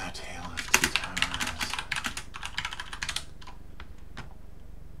 Tale of Two Towers.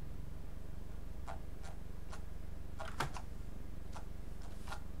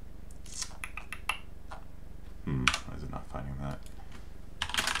 Why is it not finding that?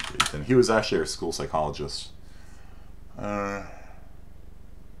 And he was actually our school psychologist. Why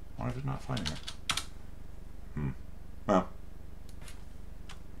is it not finding it? Well.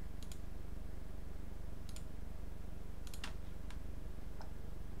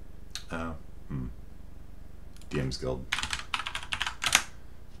 DM's Guild.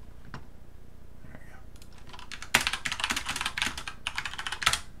 There we go.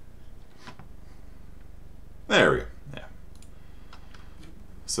 There we go. Yeah.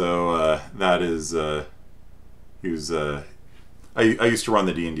 So that is he was I used to run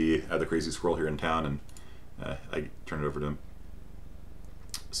the D&D at the Crazy Squirrel here in town, and I turned it over to him.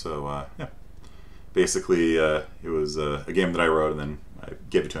 So yeah, basically it was a game that I wrote, and then I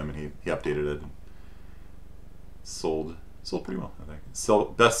gave it to him, and he updated it. And sold pretty well, I think.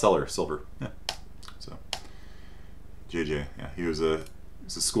 Bestseller, silver. Yeah. So JJ, yeah, he was a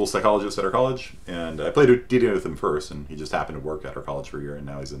school psychologist at our college, and I played D&D with him first, and he just happened to work at our college for a year, and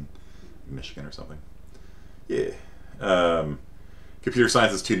now he's in Michigan or something. Yeah. Computer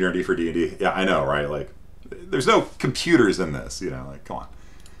science is too nerdy for D&D. Yeah, I know, right? Like, there's no computers in this, you know, like, come on.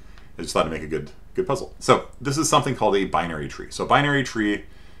 I just thought to make a good puzzle. So this is something called a binary tree. So a binary tree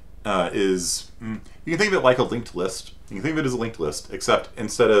is, you can think of it like a linked list. You can think of it as a linked list, except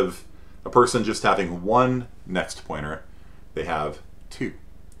instead of a person just having one next pointer, they have two.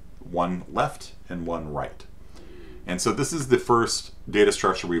 One left and one right. And so this is the first data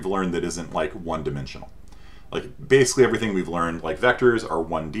structure we've learned that isn't like one-dimensional. Like basically everything we've learned, like vectors are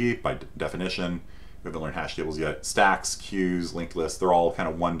 1D by definition. We haven't learned hash tables yet. Stacks, queues, linked lists, they're all kind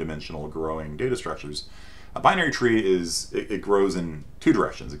of one-dimensional growing data structures. A binary tree is, it grows in two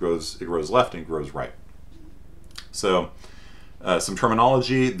directions. It grows left and it grows right. So some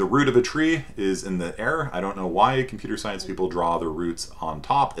terminology, the root of a tree is in the air. I don't know why computer science people draw the roots on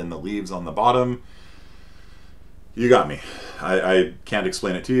top and the leaves on the bottom. You got me. I can't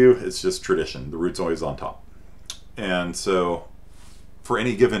explain it to you. It's just tradition. The root's always on top. And so for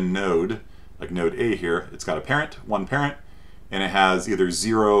any given node, like node A here, it's got a parent, one parent, and it has either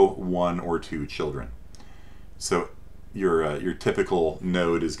 0, 1, or 2 children. So your typical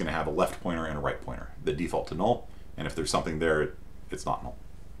node is going to have a left pointer and a right pointer that default to null, and if there's something there, it's not null.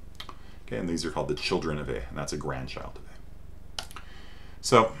 Okay, and these are called the children of A, and that's a grandchild of A.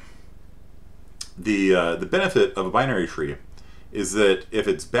 So the benefit of a binary tree is that if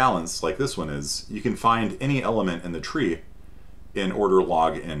it's balanced, like this one is, you can find any element in the tree in order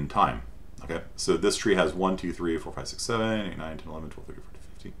log n time. Okay, so this tree has 1, 2, 3, 4, 5, 6, 7, 8, 9, 10, 11, 12, 13, 14,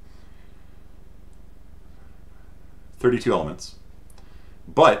 15. 32 elements.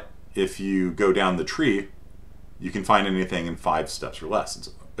 But if you go down the tree, you can find anything in 5 steps or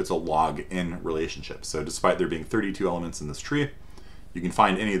less. It's a log n relationship. So despite there being 32 elements in this tree, you can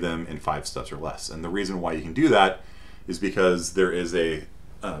find any of them in 5 steps or less. And the reason why you can do that is because there is a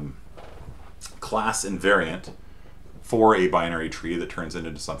class invariant for a binary tree that turns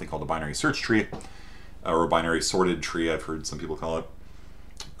into something called a binary search tree, or a binary sorted tree, I've heard some people call it.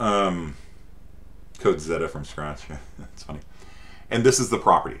 Code Zeta from scratch. That's funny. And this is the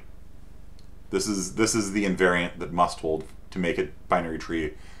property. This is the invariant that must hold to make a binary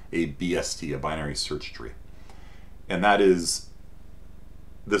tree a BST, a binary search tree. And that is,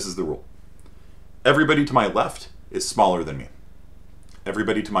 this is the rule. Everybody to my left is smaller than me.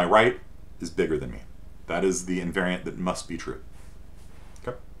 Everybody to my right is bigger than me. That is the invariant that must be true.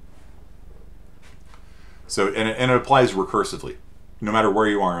 Okay. So, and it applies recursively, no matter where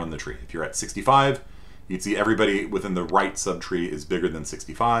you are on the tree. If you're at 65, you'd see everybody within the right subtree is bigger than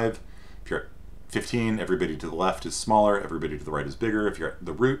 65. If you're at 15, everybody to the left is smaller, everybody to the right is bigger. If you're at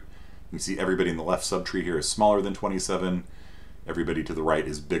the root, you see everybody in the left subtree here is smaller than 27. Everybody to the right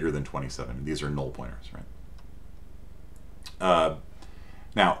is bigger than 27. And these are null pointers, right?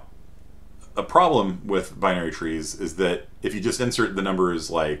 Now, a problem with binary trees is that if you just insert the numbers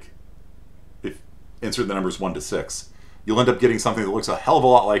insert the numbers 1 to 6, you'll end up getting something that looks a hell of a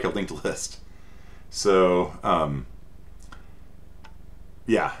lot like a linked list. So,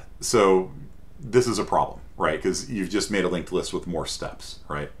 yeah, so this is a problem, right? Because you've just made a linked list with more steps,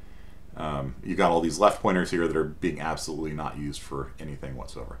 right? You've got all these left pointers here that are being absolutely not used for anything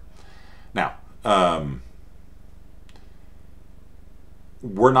whatsoever. Now,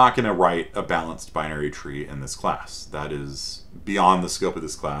 we're not going to write a balanced binary tree in this class. That is beyond the scope of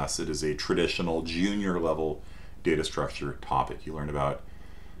this class. It is a traditional junior level data structure topic. You learn about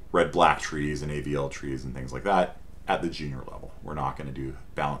red-black trees and AVL trees and things like that at the junior level. We're not going to do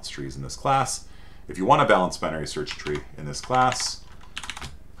balanced trees in this class. If you want a balanced binary search tree in this class,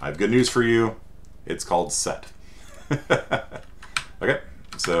 I have good news for you. It's called SET. Okay,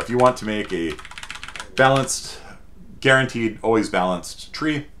 so if you want to make a balanced, guaranteed, always balanced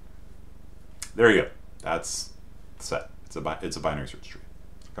tree, there you go. That's SET. It's a binary search tree.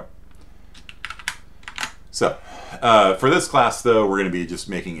 Okay. So for this class, though, we're going to be just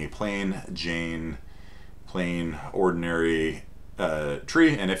making a plain Jane, plain ordinary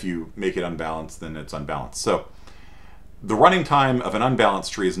tree, and if you make it unbalanced, then it's unbalanced. So the running time of an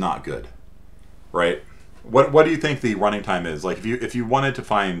unbalanced tree is not good, right? What do you think the running time is? Like if you wanted to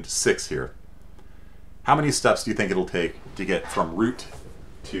find 6 here, how many steps do you think it'll take to get from root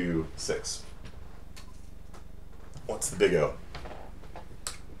to 6? What's the big O?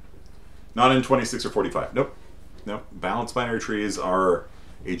 Not in 26 or 45. Nope. Nope. Balanced binary trees are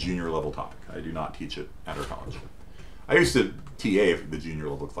a junior level topic. I do not teach it at our college. I used to TA the junior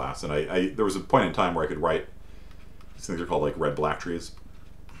level class, and there was a point in time where I could write, these things are called like red-black trees.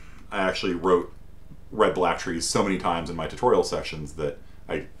 I actually wrote red-black trees so many times in my tutorial sections that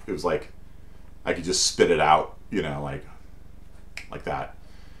it was like I could just spit it out, you know, like that.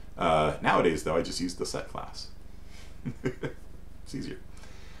 Nowadays, though, I just use the set class. It's easier.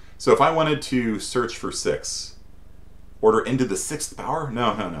 So if I wanted to search for 6, order into the 6th power?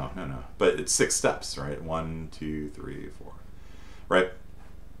 No. But it's 6 steps, right? 1, 2, 3, 4, right?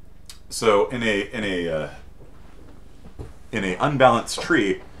 So in a unbalanced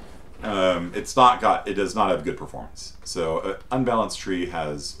tree, it does not have good performance. So an unbalanced tree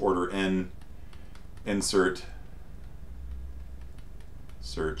has order in, insert,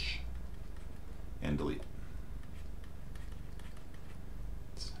 search, and delete.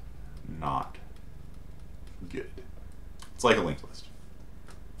 It's not good. It's like a linked list.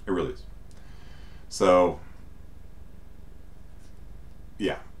 It really is. So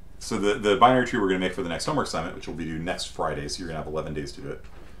yeah. So the binary tree we're going to make for the next homework assignment, which will be due next Friday, so you're going to have 11 days to do it.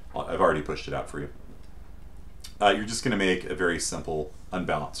 I've already pushed it out for you. You're just going to make a very simple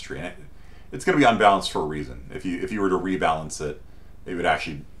unbalanced tree. And it's going to be unbalanced for a reason. If you were to rebalance it, it would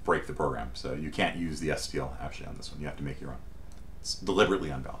actually break the program. So you can't use the STL actually on this one. You have to make your own. It's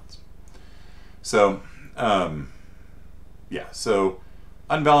deliberately unbalanced. So yeah, so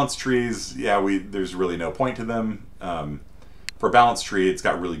unbalanced trees, yeah, there's really no point to them. For a balanced tree, it's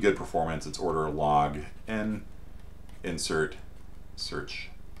got really good performance. It's order log in, insert, search,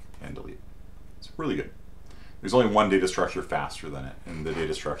 and delete. It's really good. There's only one data structure faster than it, and the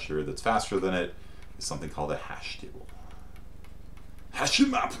data structure that's faster than it is something called a hash table. Hash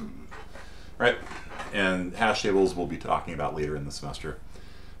map, right? And hash tables we'll be talking about later in the semester.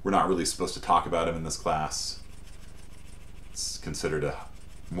 We're not really supposed to talk about them in this class. It's considered a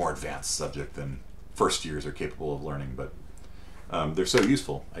more advanced subject than first years are capable of learning, but they're so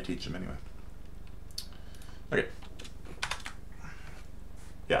useful, I teach them anyway. Okay.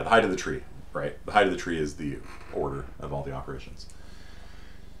 Yeah, the height of the tree, right? The height of the tree is the order of all the operations.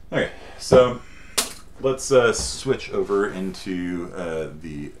 Okay, so let's switch over into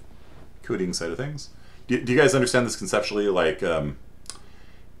the coding side of things. Do you guys understand this conceptually? Like,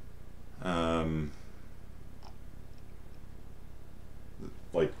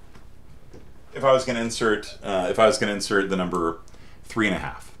 like if I was going to insert, the number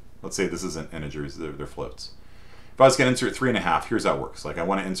 3.5. Let's say this isn't integers; they're floats. If I was going to insert 3.5, here's how it works. Like I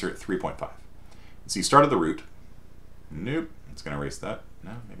want to insert 3.5. So you start at the root. Nope, it's going to erase that.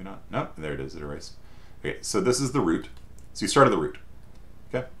 No, maybe not. Nope, there it is. It erased. Okay, so this is the root. So you start at the root.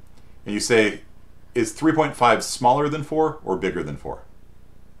 Okay, and you say, is 3.5 smaller than 4 or bigger than 4?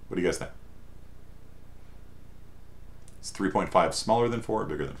 What do you guys think? Is 3.5 smaller than 4 or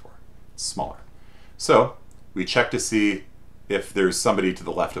bigger than 4? It's smaller. So we check to see if there's somebody to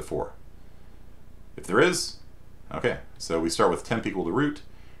the left of 4. If there is, okay, so we start with temp equal to root,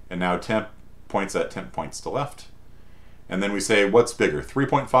 and now temp points at temp points to left. And then we say, what's bigger,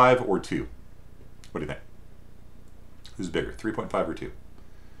 3.5 or 2? What do you think? Who's bigger, 3.5 or 2?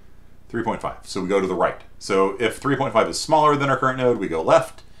 3.5, so we go to the right. So if 3.5 is smaller than our current node, we go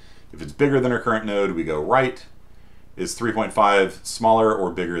left. If it's bigger than our current node, we go right. Is 3.5 smaller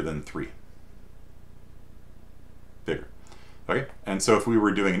or bigger than 3? Bigger. Okay, and so if we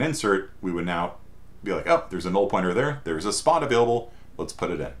were doing an insert, we would now be like, oh, there's a null pointer there. There's a spot available. Let's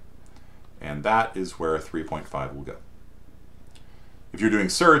put it in. And that is where 3.5 will go. If you're doing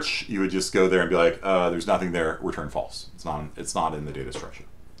search, you would just go there and be like, there's nothing there, return false. It's not in the data structure.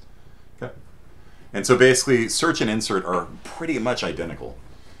 Okay. And so basically, search and insert are pretty much identical.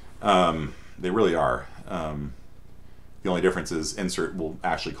 They really are. The only difference is insert will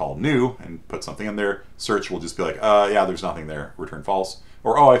actually call new and put something in there. Search will just be like, yeah, there's nothing there, return false.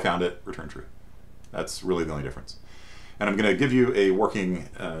 Or, oh, I found it, return true. That's really the only difference. And I'm going to give you a working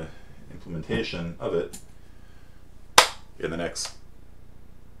implementation of it in the next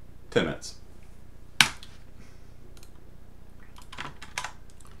 10 minutes.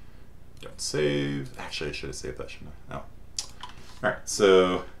 Don't save. Actually, I should have saved that, shouldn't I? No. All right,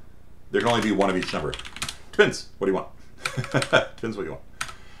 so there can only be one of each number. Depends. What do you want? Depends what you want.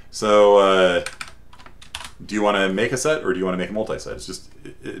 So, do you want to make a set or do you want to make a multi-set? It's just,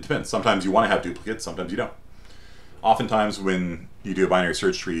 it depends. Sometimes you want to have duplicates, sometimes you don't. Oftentimes when you do a binary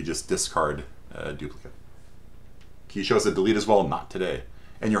search tree, you just discard a duplicate. Key shows a delete as well, not today.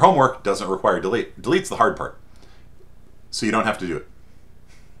 And your homework doesn't require delete. Delete's the hard part. So you don't have to do it.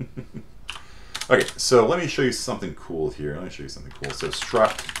 Okay, so let me show you something cool here. Let me show you something cool. So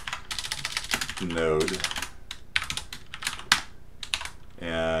struct node.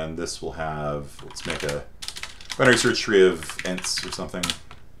 And this will have, let's make a binary search tree of ints or something.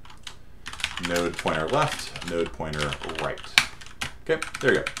 Node pointer left, node pointer right. Okay,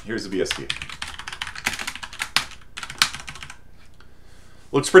 there you go. Here's the BST.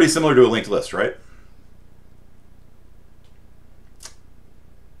 Looks pretty similar to a linked list, right?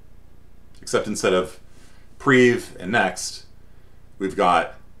 Except instead of prev and next, we've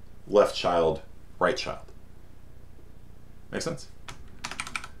got left child, right child. Make sense?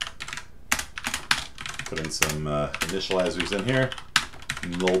 Put in some initializers in here.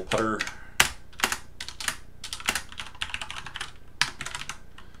 Null putter.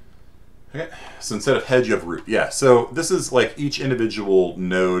 Okay, so instead of head, you have root. Yeah, so this is like each individual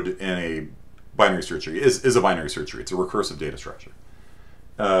node in a binary search tree is a binary search tree. It's a recursive data structure.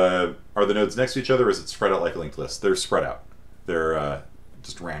 Are the nodes next to each other, or is it spread out like a linked list? They're spread out. They're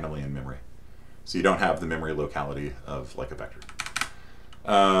just randomly in memory. So you don't have the memory locality of like a vector.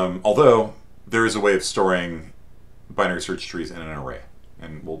 Although there is a way of storing binary search trees in an array,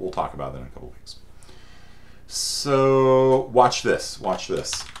 and we'll talk about that in a couple weeks. So watch this. Watch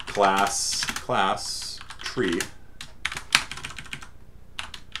this. Class tree.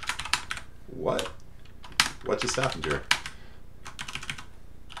 What just happened here?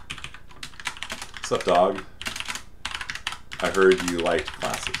 What's up, dog? I heard you liked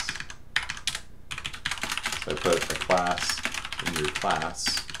classes. So I put a class in your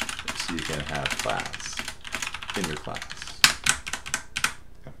class so you can have class in your class.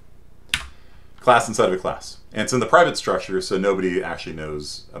 Okay. Class inside of a class. And it's in the private structure, so nobody actually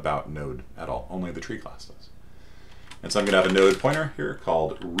knows about node at all. Only the tree class does. And so I'm going to have a node pointer here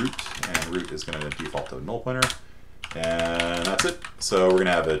called root, and root is going to default to a null pointer. And that's it. So we're going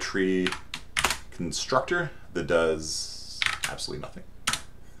to have a tree constructor that does absolutely nothing.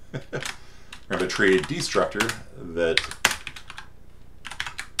 We're going to have a tree destructor that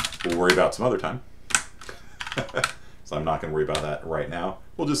we'll worry about some other time. So I'm not going to worry about that right now.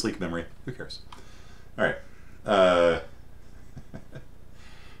 We'll just leak memory. Who cares? All right.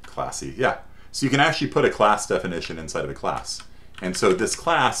 Classy. Yeah. So you can actually put a class definition inside of a class. And so this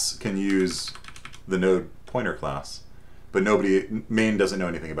class can use the node pointer class, but main doesn't know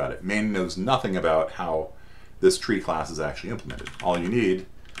anything about it. Main knows nothing about how this tree class is actually implemented. All you need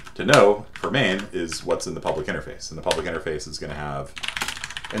to know for main is what's in the public interface. And the public interface is going to have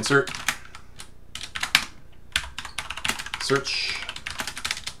insert, search,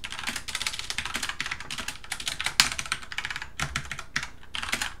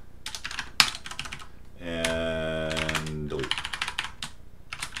 and delete.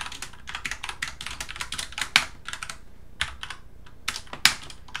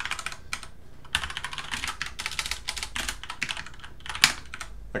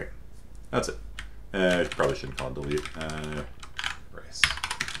 Okay, that's it. I probably shouldn't call it delete. Erase.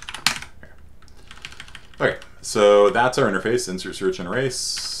 Okay, so that's our interface, insert, search, and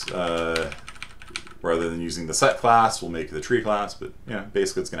erase. Rather than using the set class, we'll make the tree class, but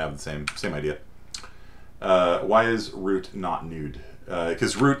basically it's going to have the same idea. Why is root not nude?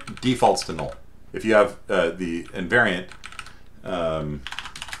 Because root defaults to null. If you have the invariant,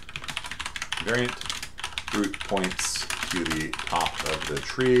 root points to the top of the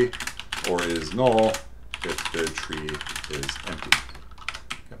tree, or is null if the tree is empty.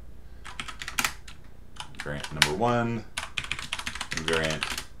 Okay. Invariant number 1,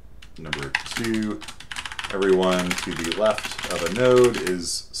 invariant number 2. Everyone to the left of a node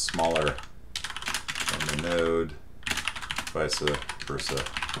is smaller than the node, vice versa,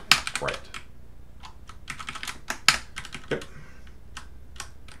 right. Yep.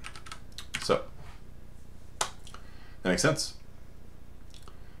 So, that makes sense.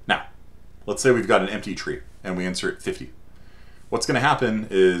 Now, let's say we've got an empty tree. and we insert 50. What's going to happen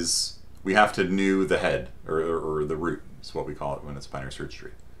is we have to new the head, or the root is what we call it when it's a binary search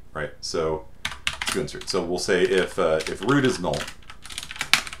tree, right? So let's do insert. So we'll say if root is null,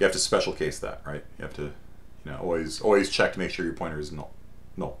 you have to special case that, right? You have to always check to make sure your pointer is null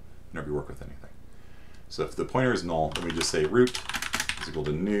whenever you work with anything. So if the pointer is null, then we just say root is equal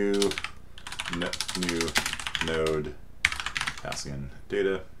to new node passing in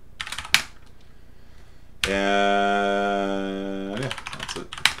data. And yeah, that's it.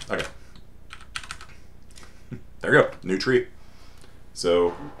 Okay. There you go, new tree.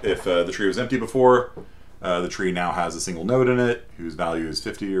 So if the tree was empty before, the tree now has a single node in it whose value is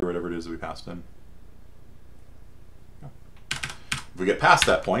 50 or whatever it is that we passed in. If we get past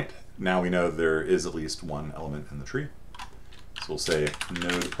that point, now we know there is at least one element in the tree. So we'll say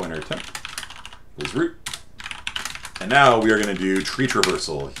node pointer temp equals root. And now we are going to do tree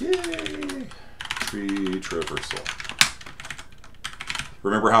traversal. Yay! Tree traversal.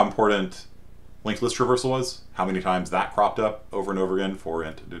 Remember how important linked list traversal was? How many times that cropped up over and over again for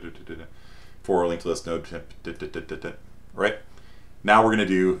linked list node temp, right? Now we're going to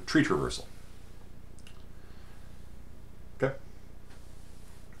do tree traversal. Okay.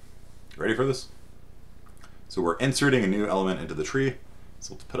 Ready for this? So we're inserting a new element into the tree.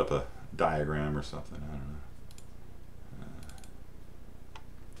 So let's put up a diagram or something. I don't know.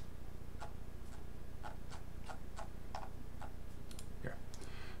 Here.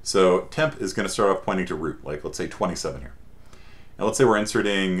 So temp is going to start off pointing to root, like let's say 27 here. Now let's say we're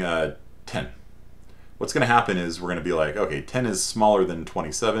inserting 10. What's going to happen is we're going to be like, okay, 10 is smaller than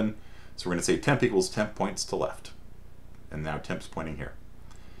 27, so we're going to say temp equals temp points to left. And now temp's pointing here.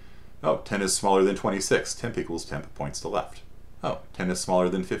 Oh, 10 is smaller than 26, temp equals temp points to left. Oh, 10 is smaller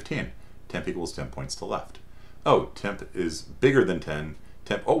than 15, temp equals temp points to left. Oh, temp is bigger than 10,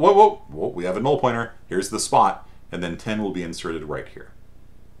 temp, oh, whoa, we have a null pointer, here's the spot, and then 10 will be inserted right here.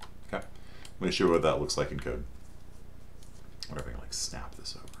 Okay, I'm going to show you what that looks like in code. I wonder if I can like snap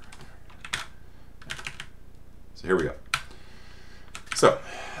this over. So here we go. So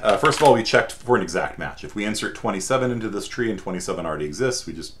first of all, we checked for an exact match. If we insert 27 into this tree and 27 already exists,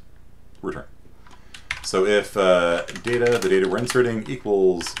 we just return. So if the data we're inserting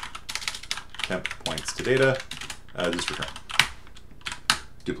equals temp points to data, just return.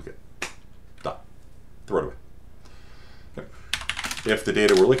 Duplicate. Dot. Throw it away. Okay. If the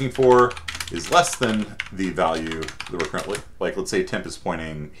data we're looking for is less than the value that we're currently, like let's say temp is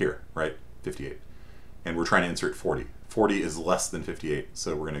pointing here, right? 58. And we're trying to insert 40. 40 is less than 58,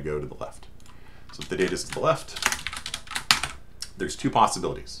 so we're going to go to the left. So if the data is to the left, there's two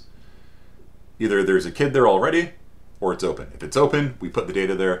possibilities. Either there's a kid there already, or it's open. If it's open, we put the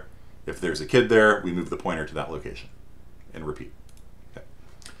data there. If there's a kid there, we move the pointer to that location, and repeat. Okay.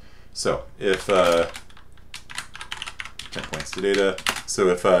 So if temp points to data, so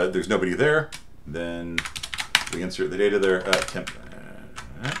if there's nobody there, then we insert the data there. Temp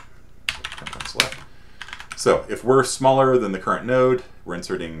points left. So if we're smaller than the current node, we're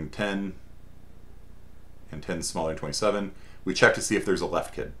inserting 10, and 10 is smaller than 27. We check to see if there's a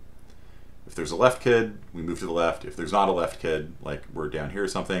left kid. If there's a left kid, we move to the left. If there's not a left kid, like we're down here or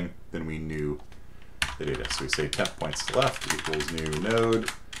something, then we new the data. So we say temp points to left equals new node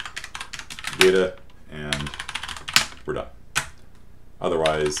data, and we're done.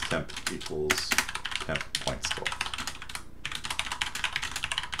 Otherwise, temp equals temp points to left.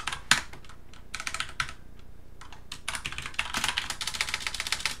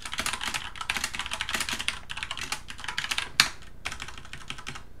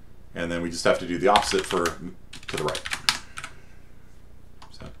 And then we just have to do the opposite for to the right.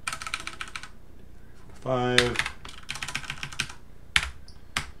 So 5.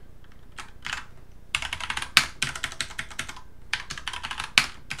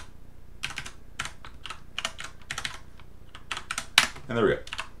 And there we go.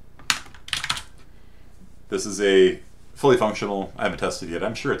 This is a fully functional, I haven't tested yet,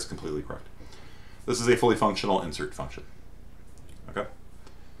 I'm sure it's completely correct. This is a fully functional insert function. Okay.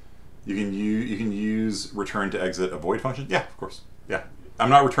 You can use return to exit a void function. Yeah, of course. Yeah,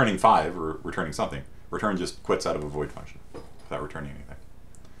 I'm not returning 5 or returning something. Return just quits out of a void function without returning anything.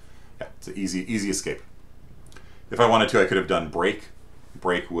 Yeah, it's an easy escape. If I wanted to, I could have done break.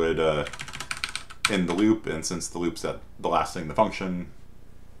 Break would end the loop, and since the loop's at the last thing in the function,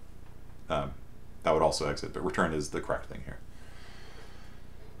 that would also exit. But return is the correct thing here.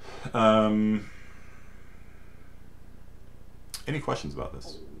 Any questions about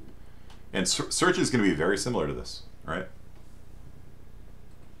this? And search is going to be very similar to this, right?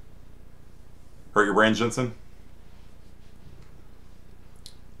 Hurt your brain, Jensen?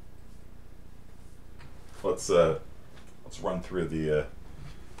 Let's run through the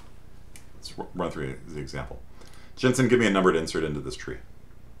example. Jensen, give me a number to insert into this tree.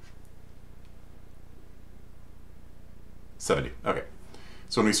 70. Okay.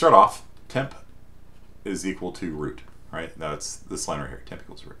 So when we start off, temp is equal to root, right? That's this line right here. Temp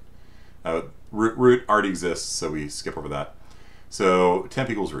equals root. Root already exists, so we skip over that. So temp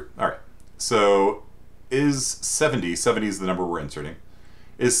equals root. All right. So is 70 is the number we're inserting.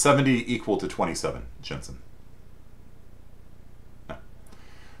 Is 70 equal to 27, Jensen? No.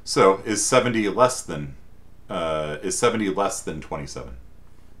 So is 70 less than 27?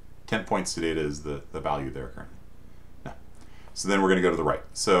 Temp points to data is the value there currently. No. So then we're going to go to the right.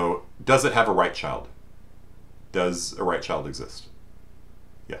 So does it have a right child? Does a right child exist?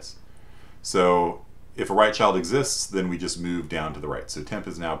 Yes. So if a right child exists, then we just move down to the right. So temp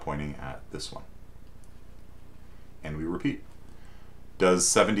is now pointing at this one. And we repeat. Does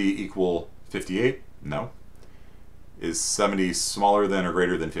 70 equal 58? No. Is 70 smaller than or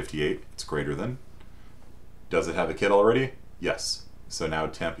greater than 58? It's greater than. Does it have a kid already? Yes. So now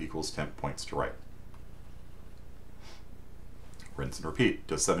temp equals temp points to right. Rinse and repeat.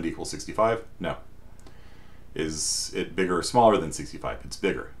 Does 70 equal 65? No. Is it bigger or smaller than 65? It's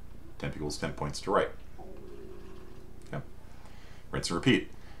bigger. Temp equals temp points to right. Okay. Rinse and repeat.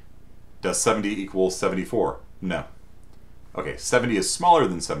 Does 70 equal 74? No. Okay, 70 is smaller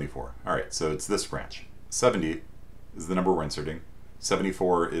than 74. All right, so it's this branch. 70 is the number we're inserting.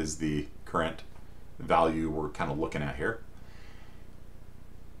 74 is the current value we're kind of looking at here.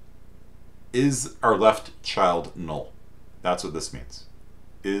 Is our left child null? That's what this means.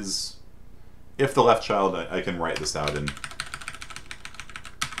 If the left child, I can write this out in,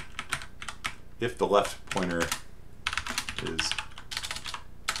 if the left pointer is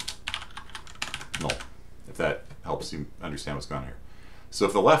null, if that helps you understand what's going on here. So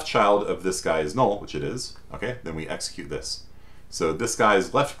if the left child of this guy is null, which it is, okay, then we execute this. So this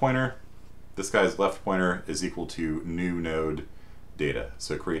guy's left pointer is equal to new node data.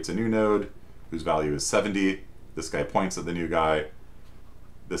 So it creates a new node whose value is 70. This guy points at the new guy.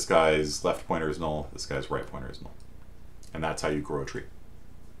 This guy's left pointer is null. This guy's right pointer is null. And that's how you grow a tree.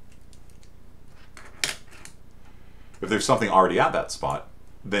 If there's something already at that spot,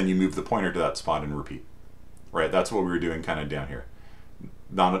 then you move the pointer to that spot and repeat. Right, that's what we were doing kind of down here.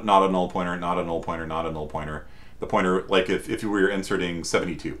 Not a null pointer, not a null pointer, not a null pointer. The pointer, like if you were inserting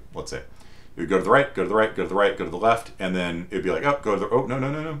 72, let's say. You would go to the right, go to the right, go to the right, go to the left, and then it would be like, oh, go to the, oh,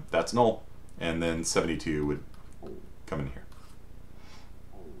 no, that's null. And then 72 would come in here.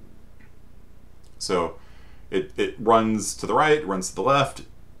 So it runs to the right, runs to the left,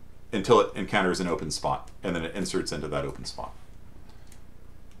 until it encounters an open spot, and then it inserts into that open spot.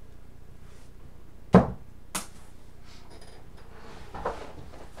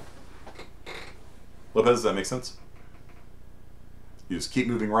 Lopez, does that make sense? You just keep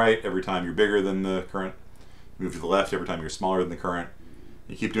moving right every time you're bigger than the current. Move to the left every time you're smaller than the current.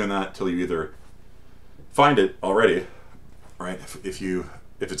 You keep doing that until you either find it already, right? If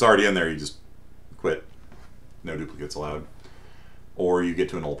it's already in there, you just quit. No duplicates allowed. Or you get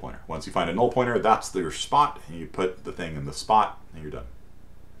to a null pointer. Once you find a null pointer, that's your spot, and you put the thing in the spot, and you're done.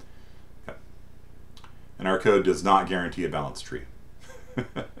 Okay. And our code does not guarantee a balanced tree.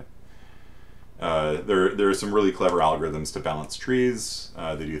 There are some really clever algorithms to balance trees.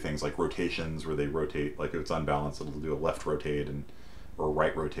 They do things like rotations, where they rotate, like if it's unbalanced, it'll do a left rotate or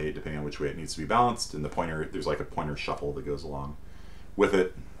right rotate, depending on which way it needs to be balanced. And the pointer, there's like a pointer shuffle that goes along with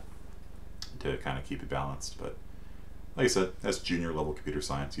it to kind of keep it balanced. But like I said, that's junior level computer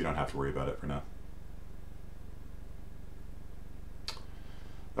science. You don't have to worry about it for now.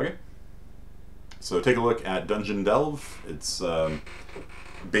 Okay. So take a look at Dungeon Delve. It's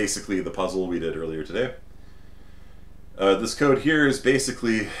basically the puzzle we did earlier today. This code here is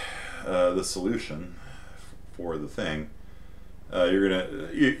basically the solution for the thing. You're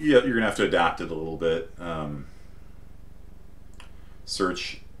gonna have to adapt it a little bit.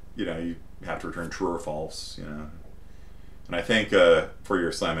 Search, you have to return true or false, And I think for your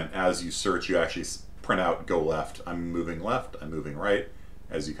assignment, as you search, you actually print out go left. I'm moving left. I'm moving right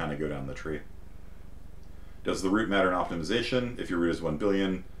as you kind of go down the tree. Does the root matter in optimization? If your root is 1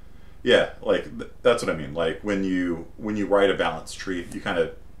 billion, yeah, like that's what I mean. Like when you write a balanced tree, you kind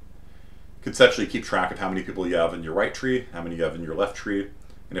of conceptually keep track of how many people you have in your right tree, how many you have in your left tree,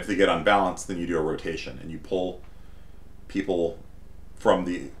 and if they get unbalanced, then you do a rotation and you pull people from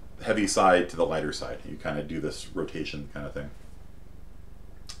the heavy side to the lighter side. You kind of do this rotation kind of thing.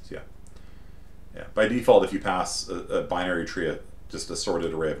 So yeah. By default, if you pass a binary tree, just a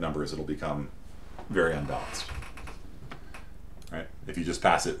sorted array of numbers, it'll become very unbalanced. Right? If you just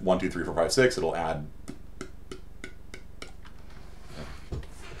pass it 1, 2, 3, 4, 5, 6, it'll add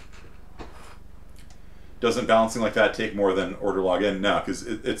Doesn't balancing like that take more than order log n? No, because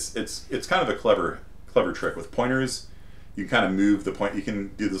it's kind of a clever trick with pointers. You kind of move the point. You can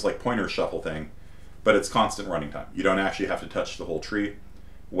do this like pointer shuffle thing, but it's constant running time. You don't actually have to touch the whole tree.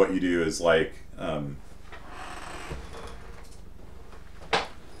 What you do is like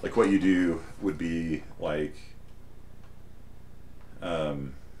what you do would be like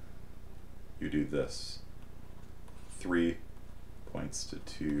you do this. 3 points to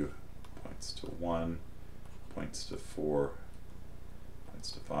 2, points to 1, points to 4,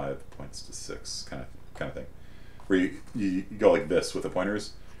 points to 5, points to 6, kind of thing. Where you go like this with the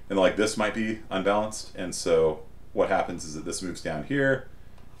pointers, and like this might be unbalanced, and so what happens is that this moves down here,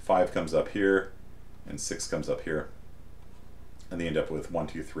 5 comes up here, and 6 comes up here, and they end up with 1,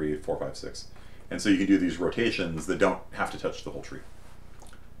 2, 3, 4, 5, 6. And so you can do these rotations that don't have to touch the whole tree.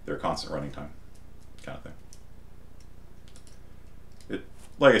 They're constant running time, kind of thing.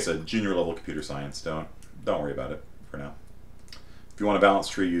 Like I said, junior level computer science. Don't worry about it for now. If you want a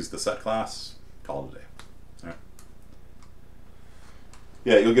balanced tree, use the set class. Call it a day. All right.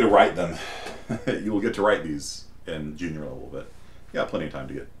 Yeah, you'll get to write them. You will get to write these in junior level, but you got plenty of time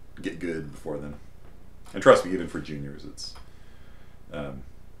to get good before then. And trust me, even for juniors, it's.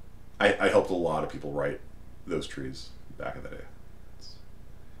 I helped a lot of people write those trees back in the day.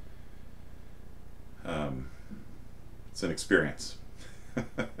 It's an experience.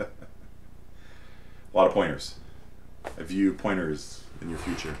 A lot of pointers. I view pointers in your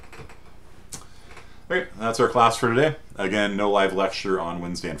future. Okay, that's our class for today. Again, no live lecture on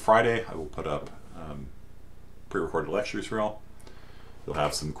Wednesday and Friday. I will put up pre-recorded lectures for y'all. You'll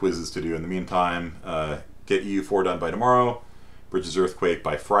have some quizzes to do in the meantime. Get EU4 done by tomorrow. Bridges Earthquake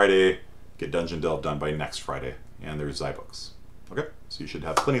by Friday. Get Dungeon Delve done by next Friday. And there's ZyBooks. Okay, so you should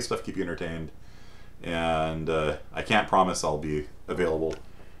have plenty of stuff to keep you entertained. And I can't promise I'll be available,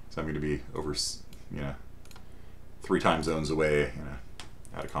 so I'm going to be over, 3 time zones away,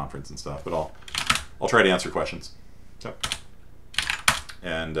 at a conference and stuff. But I'll try to answer questions. So,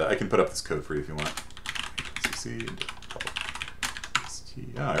 and I can put up this code for you if you want.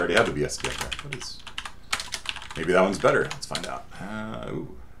 I already have the BSD up there. What is? Maybe that one's better. Let's find out.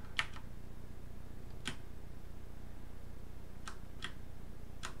 Ooh.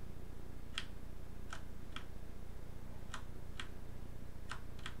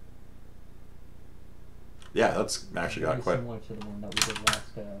 Yeah, that's actually got quite similar to the one that we did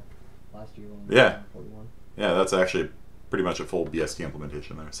last year. When yeah, 41. Yeah, that's actually pretty much a full BSD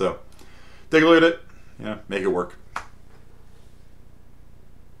implementation there. So take a look at it, make it work.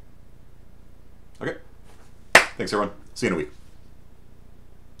 Okay, thanks everyone. See you in a week.